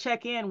 ways to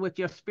check in with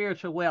your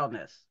spiritual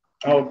wellness?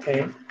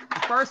 Okay. The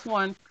first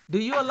one, do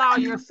you allow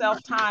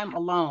yourself time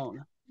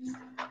alone?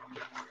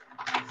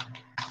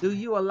 Do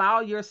you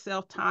allow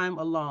yourself time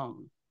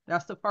alone?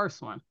 That's the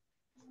first one.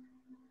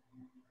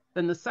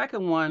 Then the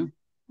second one,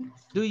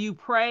 do you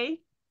pray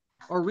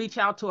or reach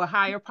out to a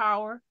higher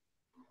power?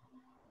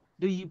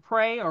 Do you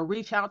pray or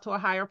reach out to a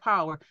higher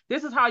power?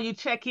 This is how you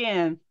check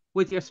in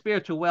with your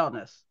spiritual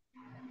wellness.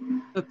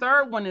 The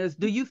third one is,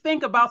 do you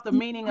think about the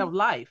meaning of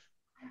life?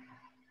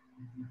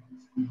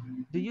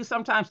 Do you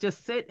sometimes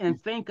just sit and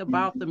think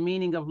about the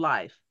meaning of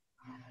life?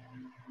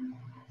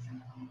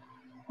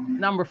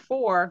 Number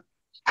 4,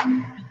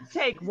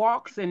 take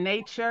walks in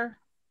nature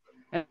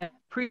and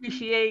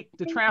appreciate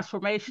the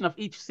transformation of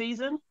each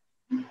season.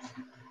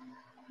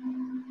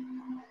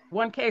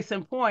 One case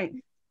in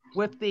point,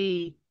 with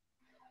the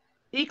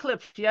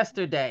eclipse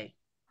yesterday,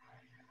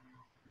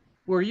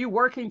 were you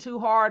working too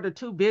hard or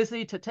too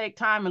busy to take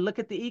time and look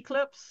at the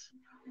eclipse?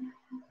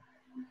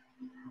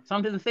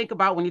 Something to think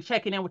about when you're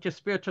checking in with your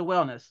spiritual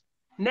wellness.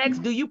 Next,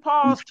 do you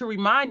pause to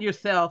remind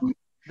yourself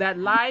that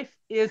life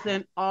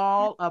isn't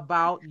all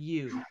about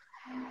you?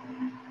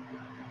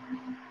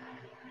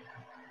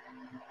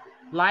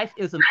 Life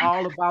isn't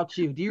all about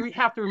you. Do you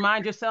have to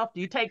remind yourself?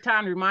 Do you take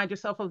time to remind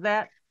yourself of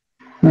that?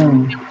 Hmm.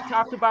 And we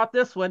talked about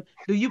this one.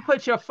 Do you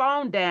put your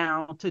phone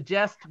down to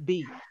just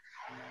be?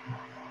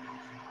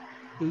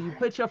 Do you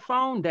put your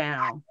phone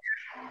down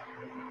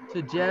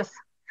to just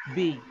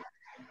be?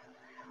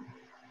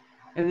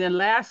 And then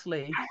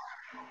lastly,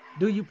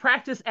 do you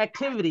practice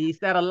activities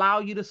that allow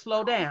you to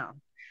slow down?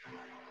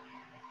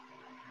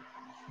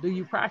 Do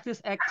you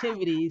practice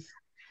activities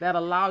that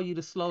allow you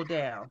to slow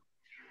down?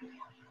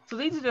 So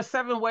these are just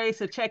 7 ways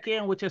to check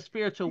in with your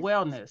spiritual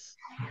wellness.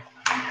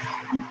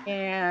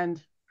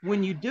 And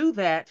when you do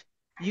that,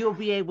 you'll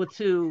be able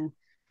to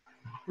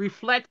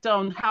reflect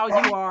on how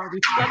you are,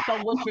 reflect on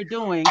what you're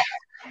doing,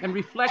 and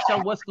reflect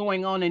on what's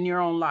going on in your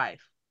own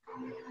life.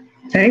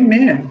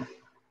 Amen.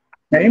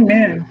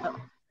 Amen. Uh,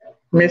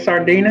 Miss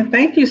Ardina,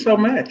 thank you so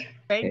much.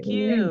 Thank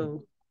Amen.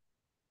 you.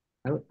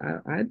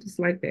 I'd just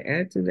like to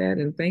add to that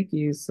and thank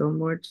you so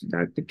much,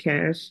 Dr.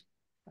 Cash.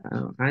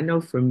 I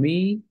know for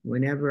me,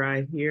 whenever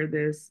I hear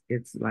this,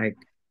 it's like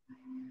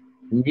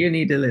you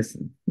need to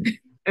listen.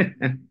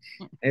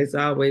 It's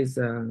always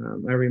a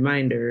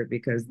reminder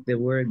because the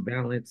word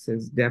balance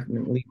has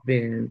definitely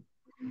been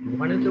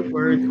one of the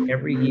words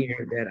every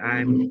year that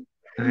I'm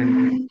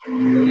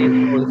really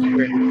the Holy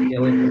Spirit is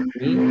dealing with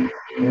me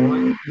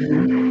on.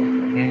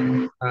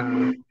 And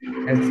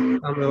as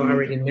some have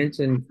already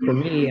mentioned, for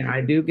me,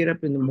 I do get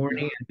up in the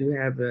morning. I do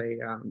have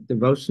a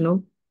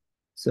devotional,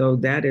 so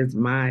that is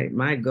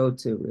my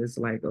go-to. It's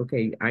like,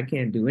 okay, I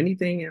can't do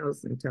anything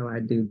else until I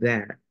do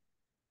that.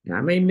 And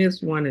I may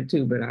miss one or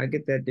two, but I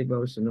get that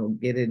devotional,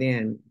 get it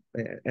in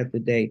at the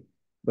day.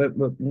 But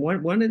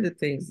one of the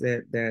things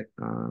that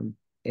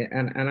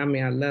and I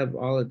mean I love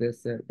all of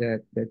this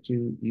that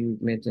you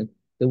mentioned.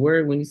 The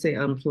word when you say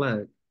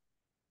unplug,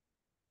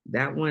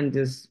 that one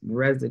just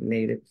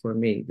resonated for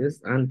me. This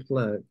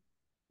unplug,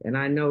 and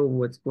I know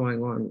what's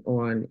going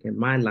on in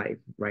my life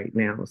right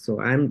now. So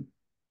I'm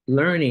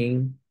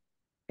learning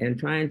and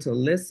trying to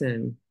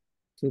listen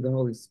to the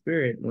Holy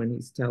Spirit when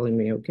He's telling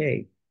me,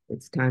 okay,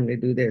 it's time to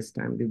do this,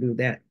 time to do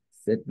that.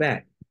 Sit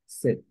back,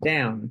 sit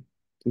down,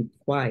 keep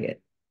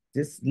quiet,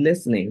 just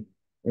listening.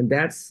 And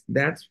that's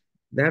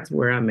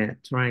where I'm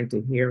at, trying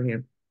to hear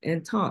Him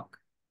and talk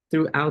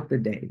throughout the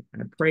day.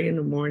 I pray in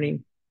the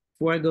morning.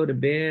 Before I go to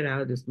bed,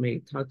 I'll just may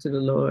talk to the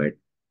Lord,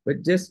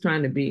 but just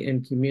trying to be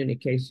in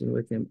communication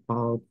with Him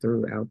all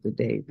throughout the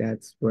day.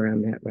 That's where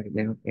I'm at right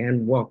now.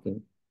 And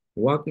walking.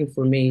 Walking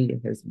for me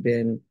has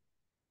been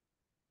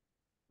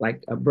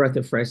like a breath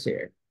of fresh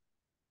air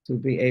to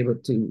be able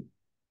to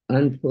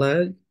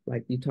unplug,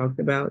 like you talked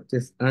about,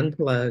 just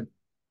unplug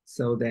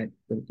so that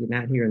you're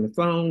not hearing the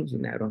phones,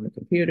 you're not on the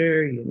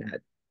computer, you're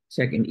not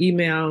checking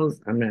emails,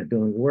 I'm not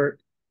doing work.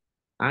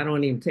 I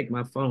don't even take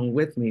my phone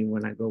with me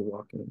when I go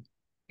walking.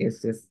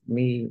 It's just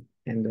me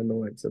and the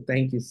Lord. So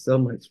thank you so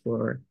much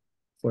for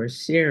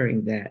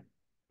sharing that.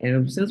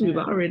 And since we've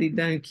already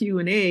done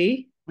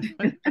Q&A,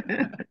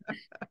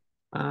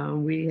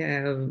 we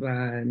have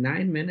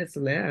 9 minutes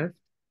left.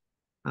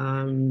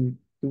 Do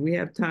we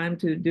have time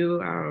to do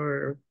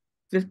our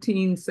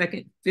 15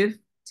 second pitch?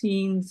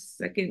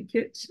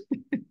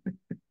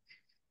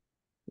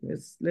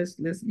 Let's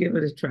give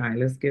it a try.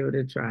 Let's give it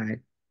a try.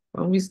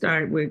 Why don't we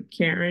start with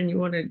Karen? You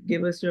want to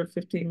give us your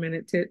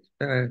 15-minute tip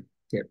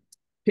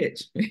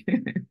pitch?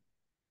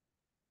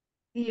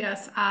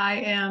 Yes, I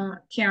am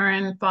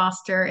Karen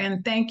Foster,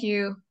 and thank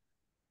you,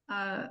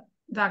 uh,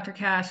 Dr.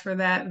 Cash, for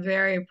that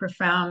very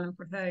profound and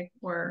prophetic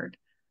word.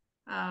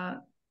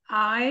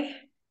 I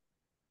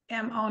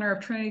am owner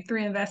of Trinity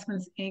 3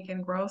 Investments Inc.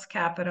 and Growth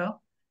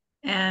Capital,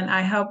 and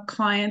I help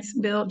clients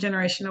build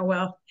generational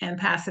wealth and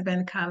passive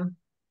income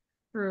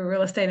through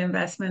real estate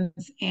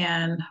investments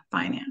and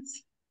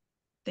finance.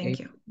 Thank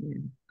you.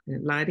 Amen.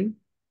 And Lottie?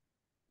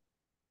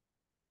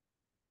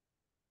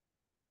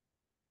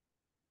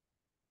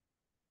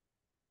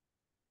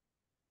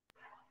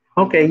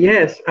 Okay,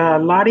 yes,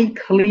 Lottie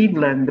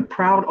Cleveland, the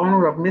proud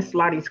owner of Miss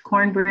Lottie's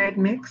Cornbread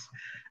Mix,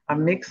 a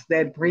mix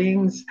that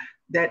brings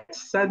that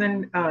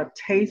southern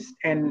taste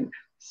and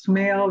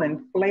smell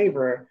and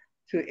flavor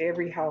to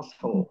every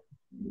household.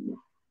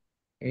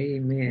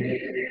 Amen.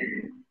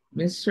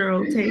 Miss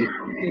Cheryl Tate,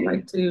 would you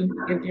like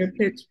to give your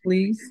pitch,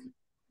 please?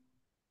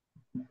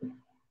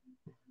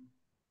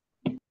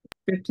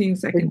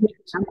 15-second pitch.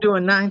 I'm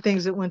doing 9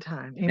 things at one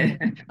time.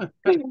 Amen.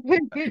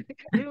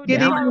 Good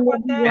Balance.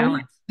 evening,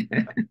 Balance.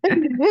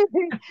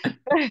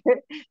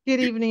 Good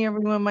evening,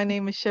 everyone. My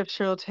name is Chef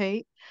Cheryl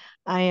Tate.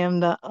 I am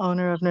the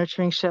owner of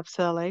Nurturing Chefs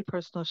LA,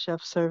 Personal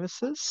Chef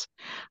Services.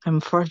 I'm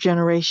a fourth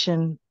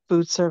generation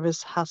food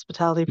service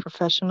hospitality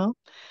professional.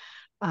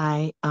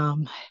 I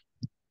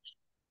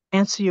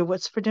answer your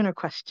what's for dinner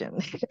question.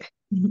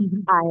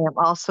 I am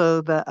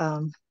also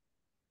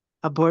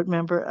a board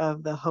member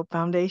of the Hope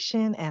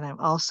Foundation, and I'm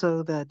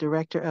also the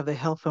director of the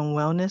Health and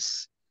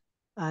Wellness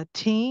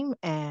team.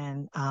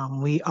 And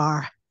we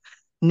are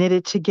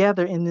knitted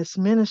together in this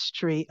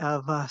ministry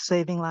of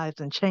saving lives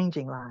and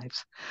changing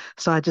lives.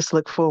 So I just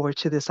look forward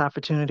to this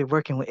opportunity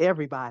working with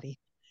everybody,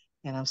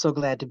 and I'm so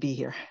glad to be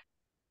here.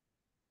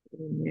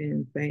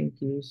 Amen. Thank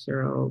you,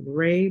 Cheryl.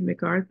 Ray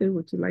MacArthur,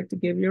 would you like to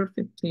give your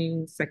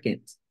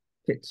 15-second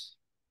pitch?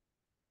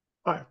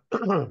 Hi.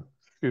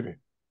 Excuse me.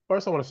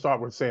 First, I want to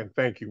start with saying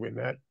thank you in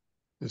that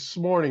this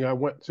morning I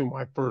went to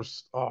my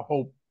first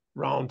Hope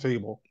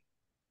Roundtable,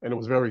 and it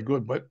was very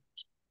good. But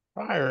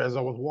prior, as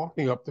I was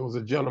walking up, there was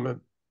a gentleman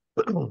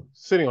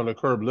sitting on the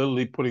curb,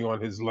 literally putting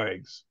on his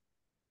legs.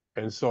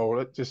 And so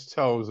that just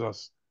tells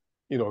us,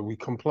 we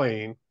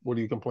complain. What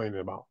are you complaining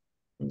about?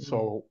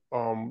 So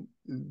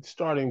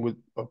starting with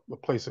a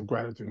place of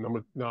gratitude.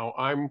 Now,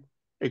 I'm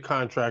a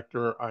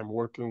contractor. I'm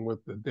working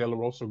with the De La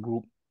Rosa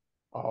Group,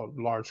 a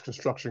large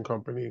construction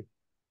company,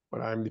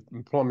 but I'm the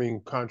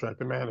plumbing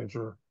contractor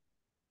manager.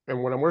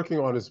 And what I'm working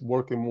on is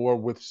working more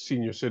with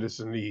senior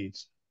citizen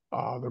needs,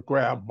 the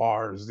grab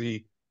bars,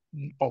 the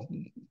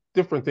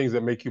different things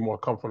that make you more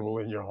comfortable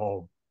in your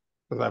home.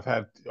 Because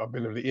I've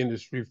been in the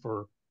industry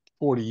for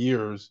 40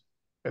 years.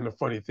 And the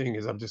funny thing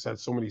is I've just had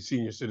so many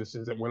senior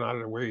citizens that went out of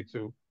their way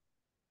to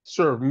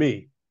serve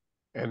me.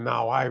 And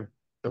now I'm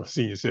a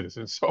senior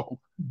citizen. So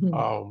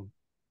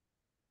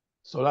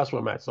that's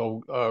where I'm at.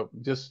 So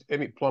just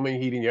any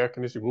plumbing, heating, air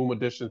conditioning, room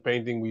additions,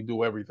 painting, we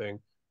do everything.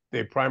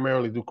 They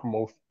primarily do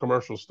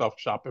commercial stuff,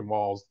 shopping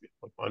malls,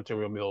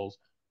 Ontario Mills,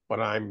 but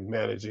I'm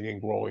managing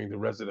and growing the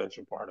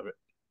residential part of it.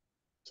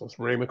 So it's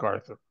Ray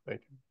MacArthur.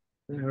 Thank you.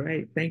 All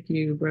right. Thank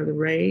you, Brother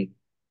Ray.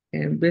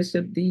 And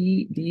Bishop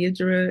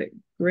Deidre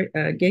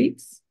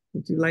Gates,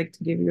 would you like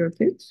to give your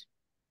pitch?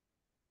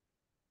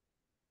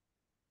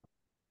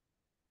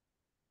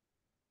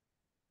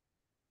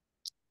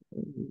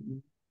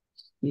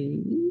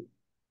 Maybe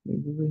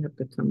we have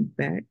to come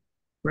back.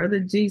 Brother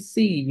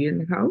GC, you in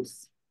the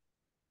house?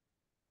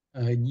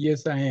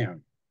 Yes, I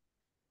am.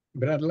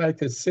 But I'd like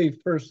to say,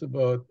 first of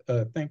all,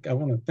 I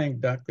want to thank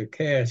Dr.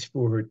 Cash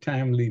for her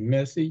timely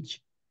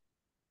message.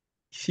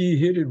 She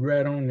hit it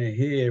right on the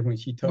head when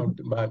she talked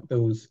about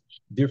those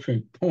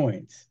different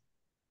points.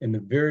 And the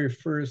very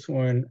first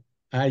one,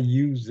 I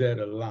use that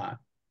a lot.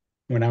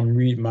 When I'm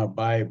reading my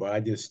Bible, I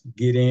just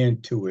get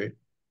into it.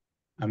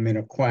 I'm in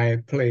a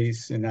quiet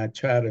place and I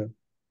try to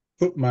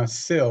put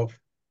myself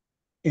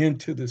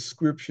into the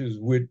scriptures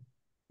with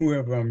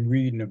whoever I'm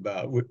reading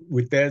about.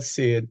 With that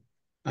said,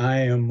 I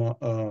am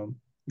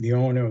the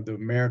owner of the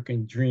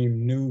American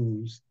Dream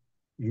News.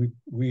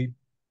 We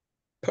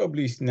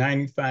publish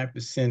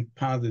 95%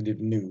 positive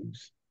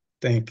news.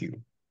 Thank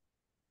you.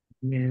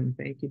 And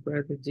thank you,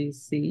 Brother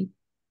GC.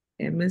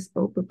 And Miss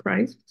Oprah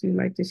Price, would you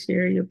like to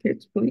share your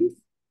pitch, please?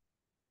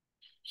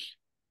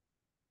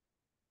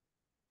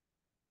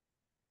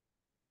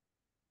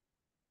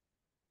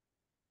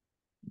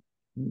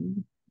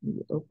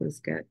 Oprah's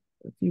got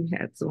a few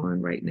hats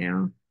on right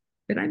now.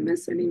 Did I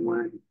miss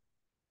anyone?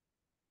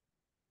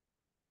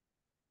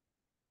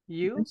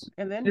 You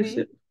and then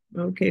Bishop.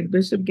 me. Okay,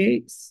 Bishop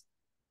Gates.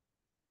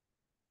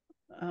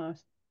 I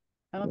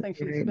don't think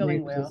she's Okay,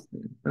 feeling well.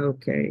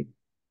 Okay.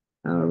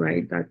 All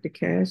right, Dr.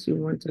 Cash, you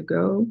want to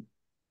go?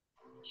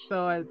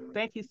 So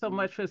thank you so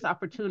much for this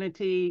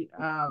opportunity.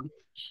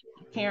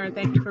 Karen,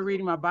 thank you for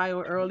reading my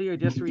bio earlier,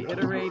 just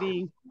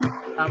reiterating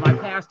my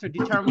pastor,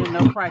 Determined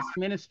No Price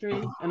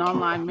Ministry, an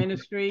online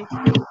ministry.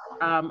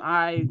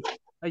 I,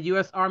 a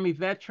U.S. Army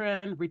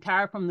veteran,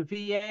 retired from the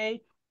VA.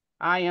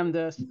 I am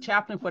the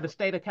chaplain for the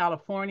state of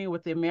California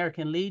with the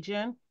American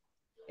Legion.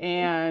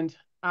 And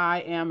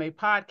I am a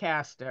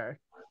podcaster.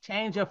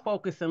 Change your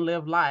focus and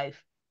live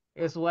life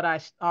is what I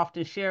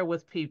often share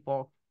with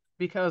people,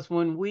 because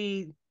when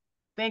we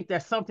think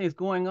that something's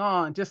going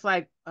on, just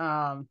like,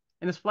 and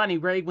it's funny,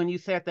 Ray, when you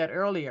said that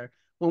earlier,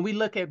 when we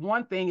look at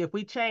one thing, if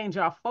we change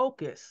our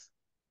focus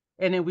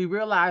and then we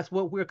realize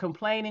what we're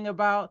complaining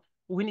about,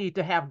 we need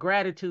to have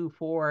gratitude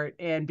for it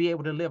and be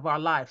able to live our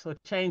life. So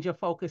change your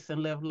focus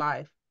and live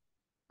life.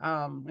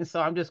 And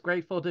so I'm just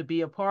grateful to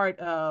be a part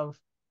of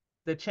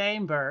the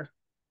chamber,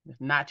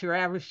 not your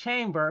average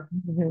chamber.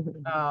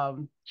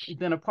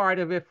 Been a part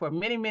of it for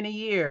many, many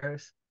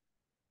years.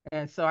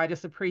 And so I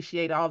just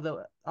appreciate all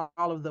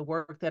of the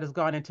work that has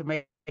gone into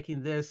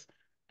making this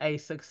a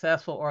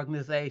successful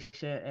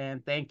organization.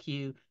 And thank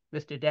you,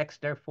 Mr.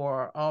 Dexter,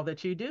 for all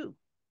that you do.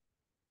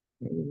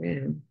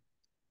 Amen.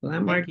 Well,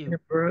 I'm Thank you. Ardina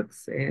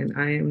Brooks, and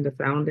I am the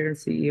founder and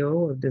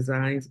CEO of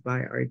Designs by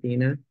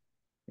Ardina.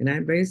 And I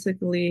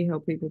basically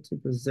help people to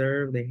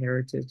preserve their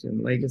heritage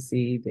and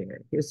legacy,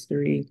 their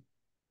history,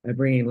 by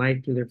bringing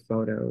life to their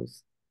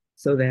photos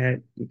so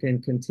that you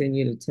can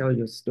continue to tell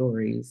your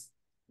stories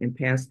and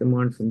pass them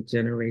on from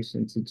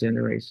generation to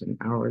generation.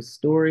 Our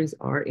stories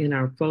are in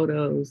our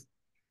photos,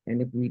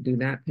 and if we do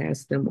not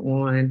pass them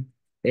on,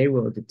 they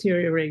will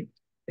deteriorate,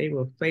 they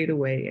will fade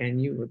away,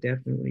 and you will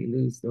definitely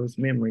lose those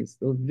memories,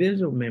 those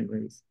visual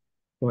memories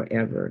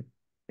forever.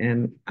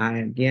 And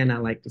I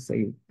like to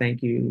say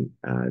thank you,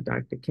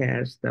 Dr.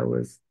 Cash. That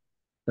was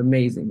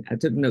amazing. I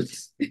took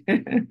notes.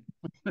 Don't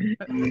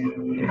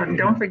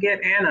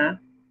forget Anna.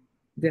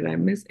 Did I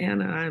miss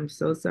Anna? I'm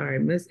so sorry.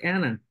 Miss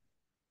Anna.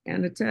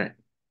 Anna Tut.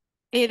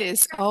 It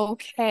is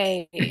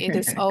okay. It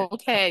is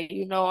okay.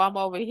 You know, I'm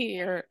over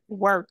here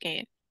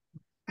working,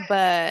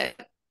 but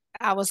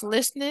I was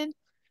listening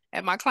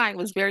and my client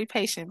was very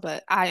patient,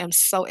 but I am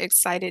so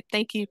excited.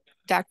 Thank you,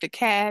 Dr.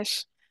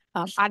 Cash.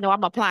 I know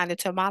I'm applying it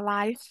to my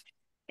life,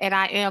 and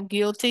I am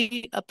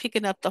guilty of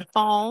picking up the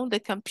phone,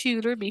 the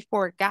computer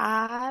before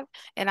God,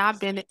 and I've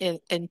been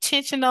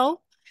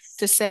intentional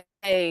to say,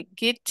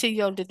 get to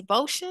your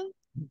devotion,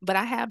 but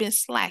I have been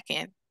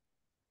slacking.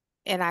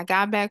 And I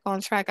got back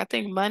on track, I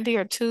think Monday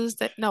or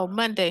Tuesday, no,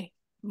 Monday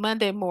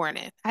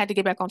morning. I had to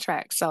get back on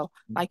track. So,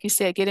 like you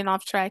said, getting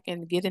off track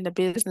and getting the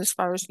business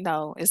first.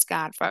 No, it's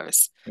God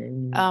first.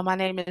 My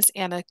name is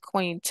Anna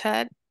Queen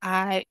Tut.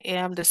 I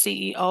am the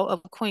CEO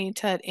of Queen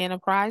Tut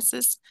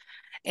Enterprises,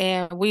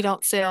 and we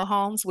don't sell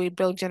homes. We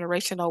build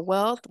generational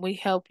wealth. We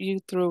help you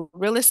through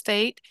real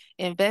estate,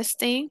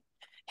 investing,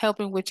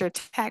 helping with your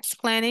tax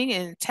planning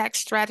and tax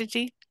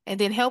strategy, and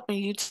then helping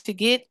you to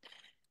get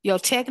your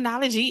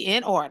technology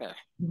in order.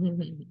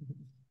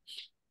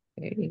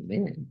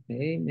 Amen.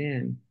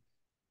 Amen.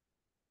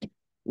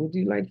 Would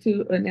you like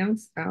to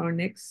announce our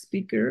next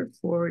speaker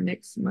for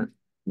next month,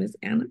 Miss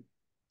Anna?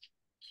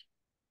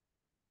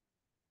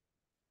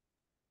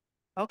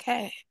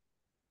 Okay.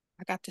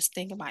 I got this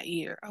thing in my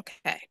ear.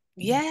 Okay.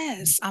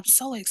 Yes, I'm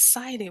so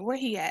excited. Where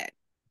he at?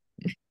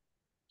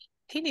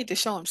 He need to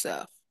show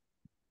himself.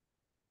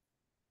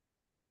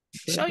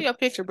 Show your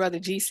picture, brother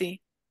GC.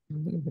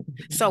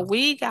 So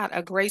we got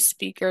a great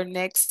speaker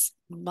next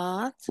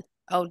month.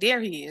 Oh, there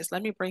he is.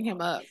 Let me bring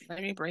him up.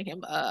 Let me bring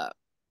him up.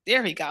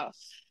 There he goes.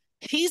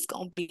 He's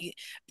going to be,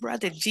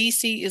 Brother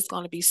GC is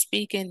going to be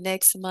speaking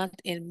next month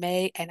in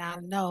May. And I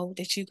know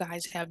that you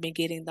guys have been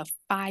getting the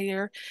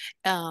fire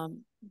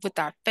with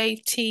our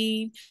faith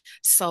team.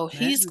 So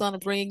he's going to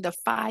bring the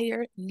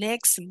fire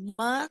next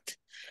month.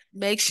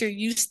 Make sure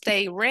you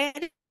stay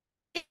ready.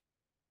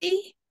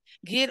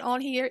 Get on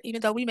here, even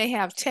though we may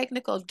have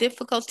technical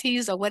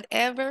difficulties or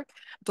whatever,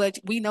 but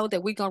we know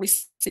that we're going to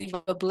receive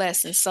a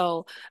blessing.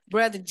 So,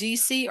 Brother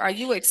GC, are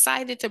you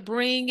excited to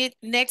bring it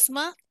next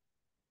month?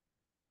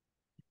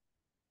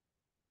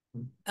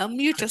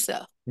 Unmute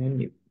yourself.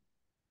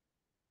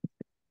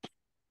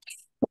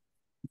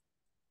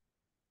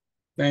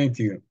 Thank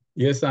you.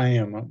 Yes, I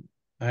am.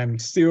 I'm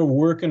still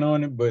working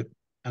on it, but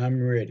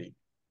I'm ready.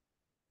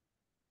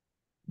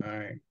 All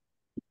right.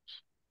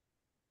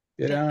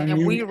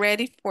 And we're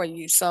ready for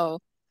you. So,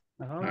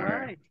 all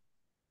right.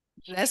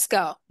 Let's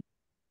go.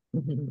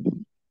 All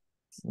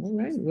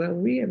right. Well,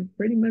 we have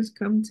pretty much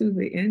come to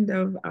the end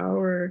of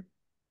our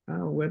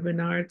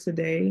webinar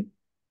today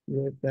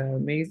with the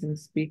amazing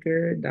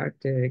speaker,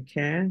 Dr.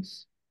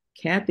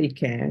 Kathy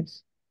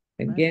Cash.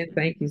 Again,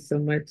 thank you so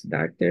much,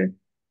 Doctor.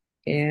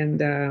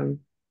 And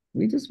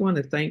we just want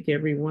to thank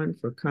everyone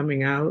for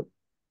coming out.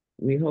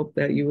 We hope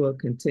that you will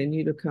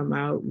continue to come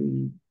out.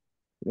 We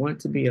want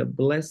to be a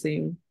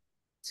blessing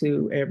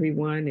to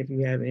everyone. If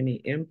you have any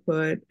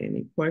input,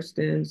 any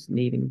questions,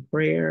 needing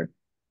prayer,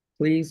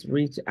 please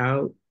reach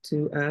out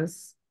to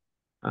us.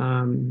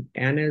 Anna,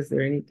 is there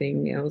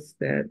anything else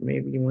that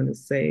maybe you want to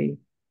say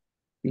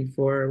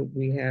before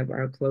we have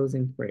our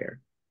closing prayer?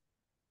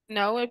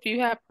 No, if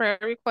you have prayer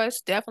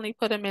requests, definitely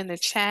put them in the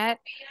chat.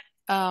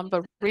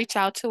 But reach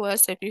out to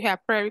us if you have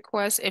prayer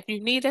requests. If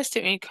you need us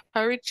to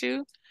encourage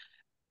you,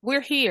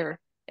 we're here.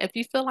 If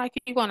you feel like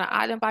you're on an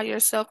island by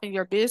yourself in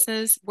your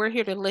business, we're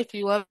here to lift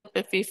you up.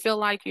 If you feel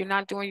like you're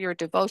not doing your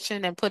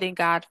devotion and putting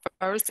God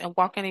first and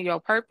walking in your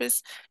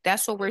purpose,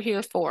 that's what we're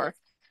here for.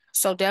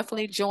 So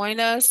definitely join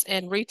us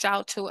and reach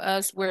out to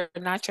us. We're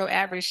not your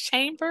average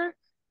chamber,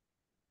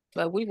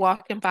 but we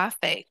walking by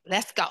faith.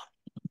 Let's go.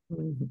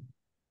 Mhm.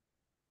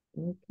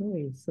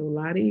 Okay, so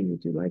Lottie,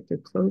 would you like to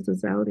close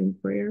us out in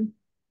prayer?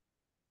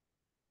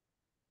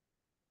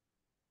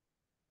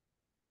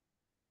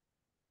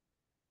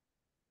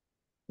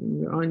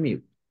 You're on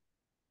mute.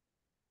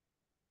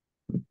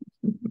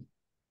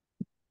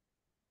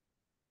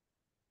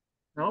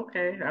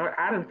 Okay,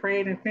 I done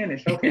prayed and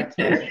finished. Okay, I'm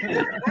sorry.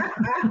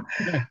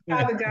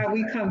 Father God,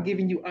 we come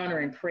giving you honor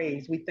and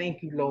praise. We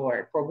thank you,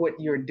 Lord, for what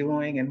you're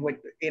doing and what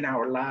in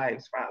our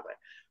lives, Father.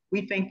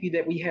 We thank you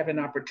that we have an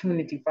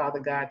opportunity, Father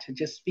God, to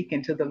just speak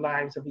into the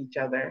lives of each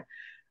other.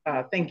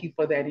 Thank you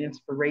for that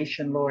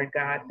inspiration, Lord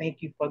God.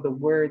 Thank you for the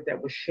word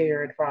that was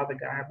shared, Father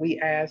God. We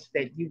ask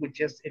that you would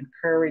just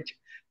encourage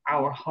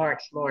our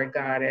hearts, Lord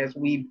God, as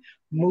we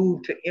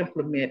move to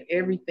implement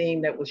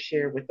everything that was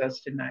shared with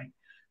us tonight.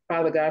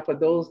 Father God, for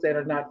those that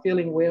are not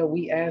feeling well,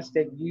 we ask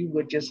that you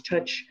would just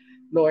touch,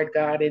 Lord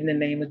God, in the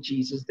name of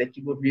Jesus, that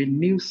you would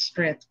renew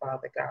strength,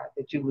 Father God,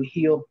 that you would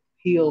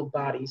heal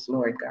bodies,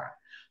 Lord God.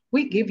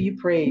 We give you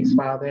praise,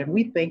 Father, and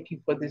we thank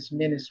you for this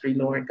ministry,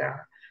 Lord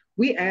God.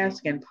 We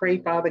ask and pray,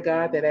 Father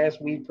God, that as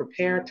we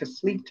prepare to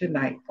sleep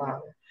tonight,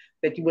 Father,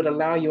 that you would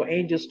allow your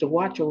angels to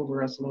watch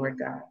over us, Lord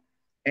God.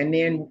 And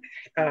then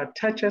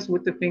touch us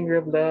with the finger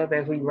of love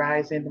as we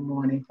rise in the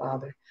morning,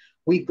 Father.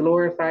 We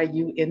glorify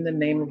you in the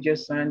name of your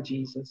Son,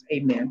 Jesus.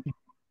 Amen.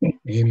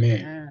 Amen.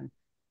 Amen.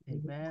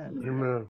 Amen. Amen.